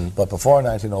 1905. Mm-hmm. But before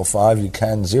 1905, you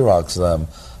can Xerox them.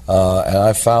 And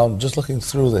I found, just looking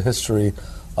through the history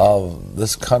of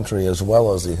this country as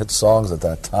well as the hit songs at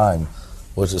that time,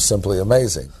 which is simply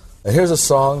amazing. And here's a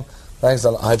song, thanks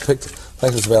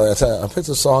Mr. Bailey. I picked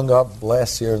a song up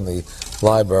last year in the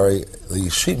library. The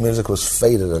sheet music was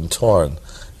faded and torn,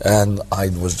 and I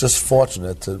was just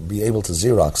fortunate to be able to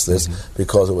Xerox this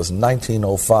because it was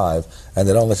 1905, and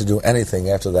they don't let you do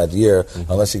anything after that year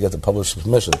unless you get the publisher's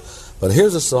permission. But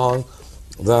here's a song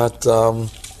that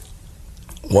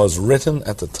was written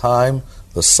at the time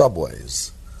the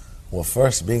subways were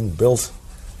first being built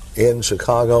in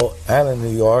Chicago and in New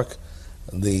York,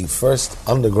 the first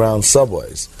underground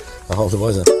subways. I hope the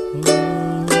voice is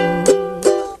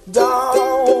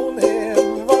down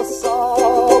in the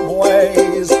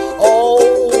subways,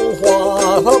 oh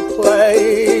what a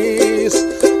place,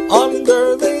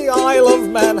 under the Isle of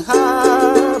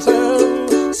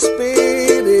Manhattan,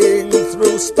 speeding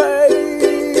through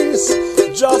space,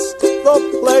 just the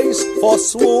place for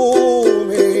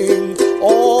swooning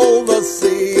all the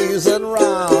season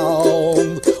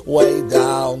round. Way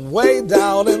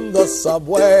down in the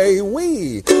subway,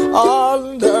 we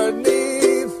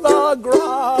underneath the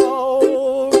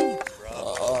ground.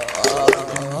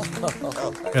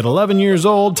 At 11 years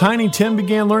old, Tiny Tim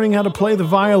began learning how to play the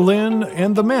violin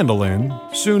and the mandolin,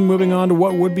 soon moving on to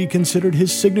what would be considered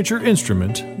his signature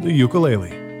instrument, the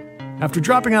ukulele. After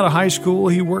dropping out of high school,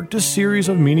 he worked a series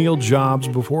of menial jobs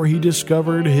before he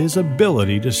discovered his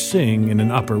ability to sing in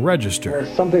an upper register.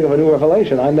 It's something of a new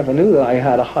revelation. I never knew that I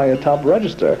had a higher top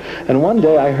register. And one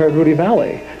day I heard Rudy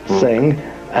Valley sing,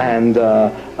 and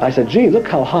I said, gee, look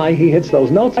how high he hits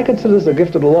those notes. I consider this a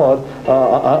gift of the Lord,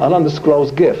 an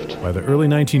undisclosed gift. By the early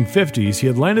 1950s, he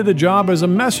had landed a job as a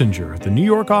messenger at the New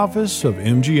York office of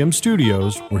MGM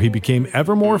Studios, where he became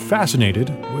ever more fascinated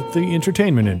with the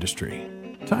entertainment industry.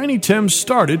 Tiny Tim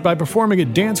started by performing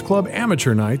at dance club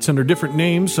amateur nights under different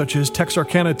names such as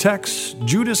Texarkana Tex,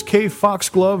 Judas K.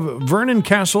 Foxglove, Vernon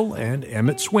Castle, and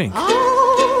Emmett Swink.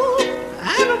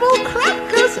 Animal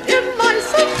crackers in my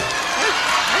soup.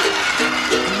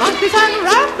 Monkeys and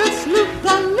rabbits loop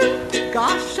the loop.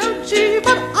 Gosh, oh gee,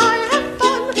 but I have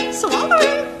fun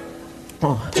swallowing.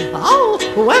 Oh,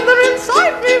 when they're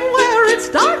inside me where it's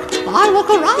dark, I walk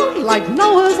around like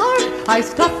Noah's Ark. I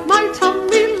stuff my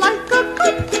tummy like a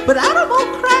coop, but animal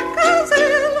crackers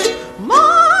in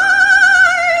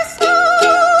my soup.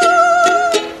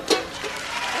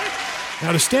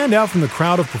 Now, to stand out from the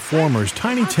crowd of performers,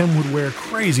 Tiny Tim would wear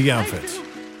crazy outfits.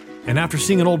 And after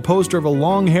seeing an old poster of a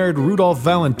long-haired Rudolph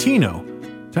Valentino,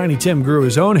 Tiny Tim grew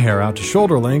his own hair out to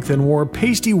shoulder length and wore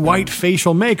pasty white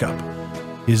facial makeup.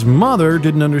 His mother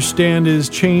didn't understand his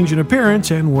change in appearance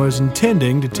and was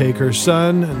intending to take her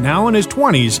son, now in his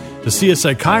 20s, to see a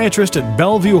psychiatrist at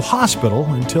Bellevue Hospital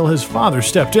until his father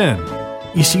stepped in.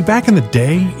 You see, back in the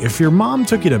day, if your mom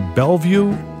took you to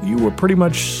Bellevue, you were pretty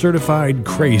much certified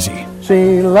crazy.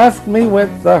 She left me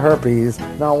with the herpes.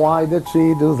 Now why did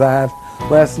she do that?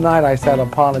 Last night I sat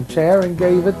upon a chair and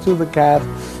gave it to the cat.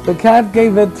 The cat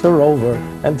gave it to Rover,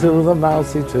 and to the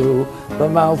mousey too. The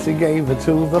mousey gave it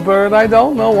to the bird. I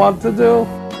don't know what to do.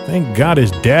 Thank God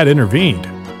his dad intervened.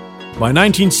 By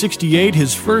 1968,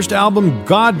 his first album,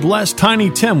 God Bless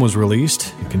Tiny Tim, was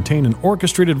released. It contained an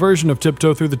orchestrated version of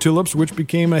Tiptoe Through the Tulips, which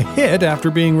became a hit after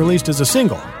being released as a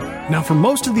single. Now, for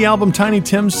most of the album, Tiny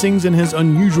Tim sings in his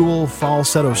unusual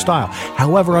falsetto style.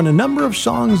 However, on a number of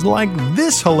songs like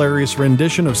this hilarious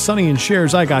rendition of Sonny and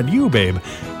Cher's I Got You, Babe,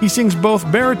 he sings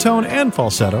both baritone and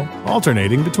falsetto,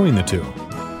 alternating between the two.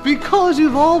 Because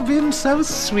you've all been so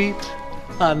sweet,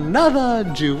 another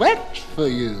duet for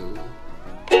you.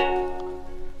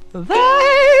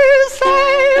 They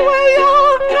say we're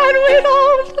young and we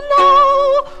don't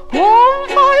know,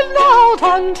 won't find out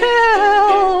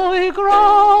until we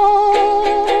grow.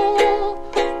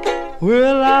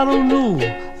 Well, I don't know,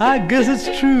 I guess it's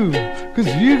true, 'cause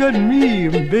you got me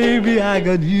and baby I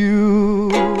got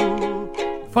you.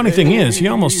 Funny thing is, he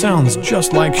almost sounds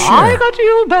just like Cher. I got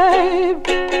you, babe.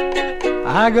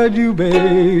 I got you,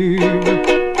 babe.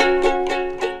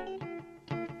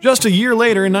 Just a year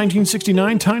later, in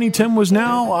 1969, Tiny Tim was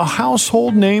now a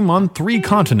household name on 3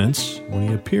 continents when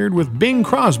he appeared with Bing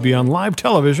Crosby on live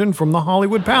television from the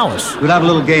Hollywood Palace. We'll have a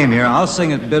little game here. I'll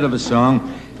sing a bit of a song,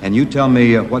 and you tell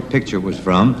me what picture it was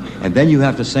from, and then you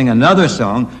have to sing another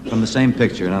song from the same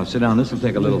picture. Now, sit down. This will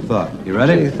take a little thought. You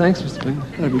ready? Hey, thanks, Mr. Bing.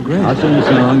 That'd be great. I'll sing the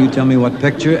song, you tell me what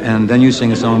picture, and then you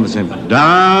sing a song with the same.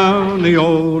 Down the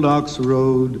old Ox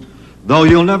Road, though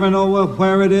you'll never know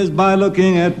where it is by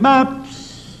looking at maps.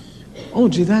 Oh,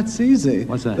 gee, that's easy.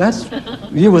 What's that? The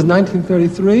year was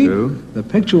 1933. True. The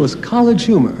picture was College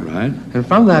Humor. Right. And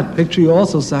from that picture, you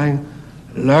also sang,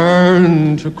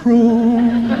 Learn to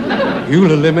croon.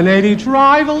 You'll eliminate each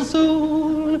rival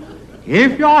soon.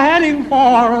 If you're heading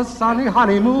for a sunny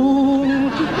honeymoon,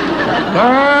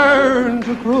 learn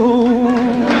to croon.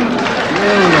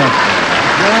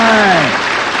 Right.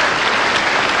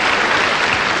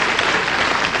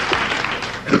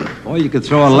 Boy, you could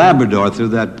throw a Labrador through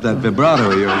that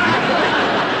vibrato of yours.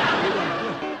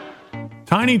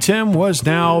 Tiny Tim was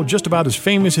now just about as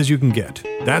famous as you can get.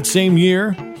 That same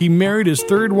year, he married his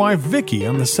third wife, Vicky,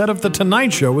 on the set of The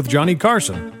Tonight Show with Johnny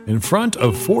Carson, in front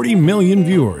of 40 million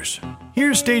viewers.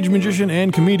 Here's stage magician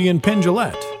and comedian Penn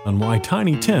Jillette on why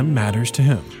Tiny Tim matters to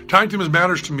him. Tiny Tim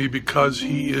matters to me because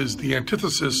he is the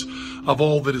antithesis of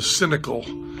all that is cynical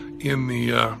in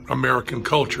the American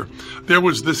culture. There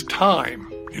was this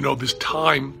time in the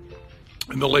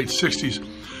late 60s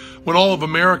when all of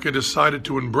America decided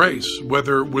to embrace,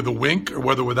 whether with a wink or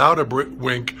whether without a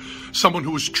wink, someone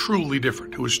who was truly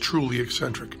different, who was truly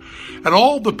eccentric. And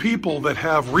all the people that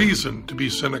have reason to be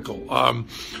cynical,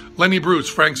 Lenny Bruce,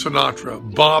 Frank Sinatra,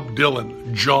 Bob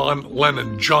Dylan, John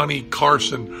Lennon, Johnny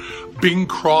Carson, Bing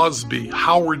Crosby,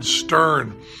 Howard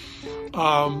Stern,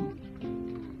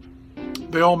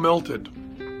 they all melted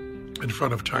in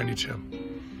front of Tiny Tim.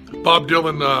 Bob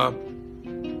Dylan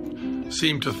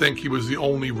seemed to think he was the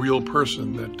only real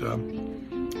person that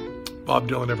Bob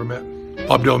Dylan ever met.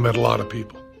 Bob Dylan met a lot of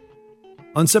people.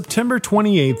 On September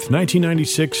 28,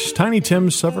 1996, Tiny Tim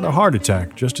suffered a heart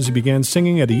attack just as he began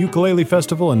singing at a ukulele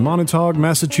festival in Montauk,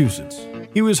 Massachusetts.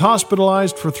 He was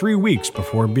hospitalized for 3 weeks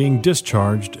before being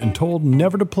discharged and told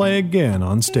never to play again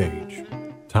on stage.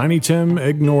 Tiny Tim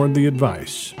ignored the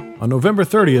advice. On November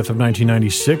 30th of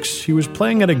 1996, he was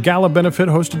playing at a gala benefit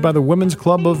hosted by the Women's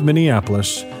Club of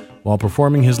Minneapolis. While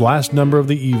performing his last number of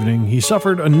the evening, he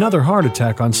suffered another heart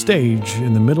attack on stage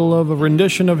in the middle of a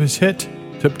rendition of his hit,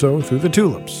 Tiptoe Through the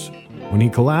Tulips. When he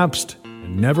collapsed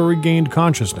and never regained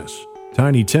consciousness,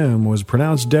 Tiny Tim was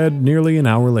pronounced dead nearly an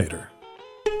hour later.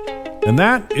 And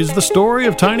that is the story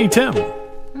of Tiny Tim.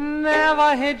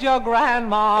 Never hit your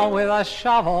grandma with a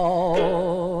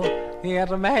shovel.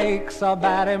 It makes a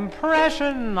bad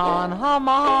impression on her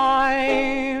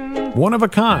mind. One of a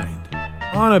kind,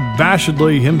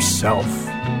 unabashedly himself.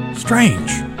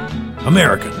 Strange.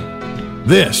 American.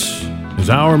 This is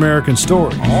Our American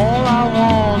Story. All I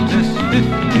want is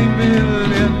 $50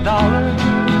 million.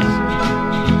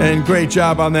 And great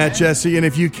job on that, Jesse. And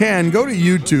if you can, go to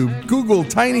YouTube, Google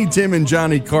Tiny Tim and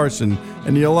Johnny Carson,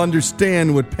 and you'll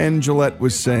understand what Penn Jillette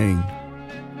was saying.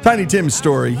 Tiny Tim's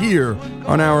story here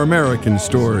on Our American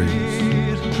Stories.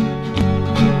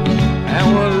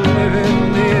 And we're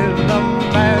living in the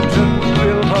mansion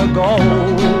built of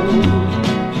gold.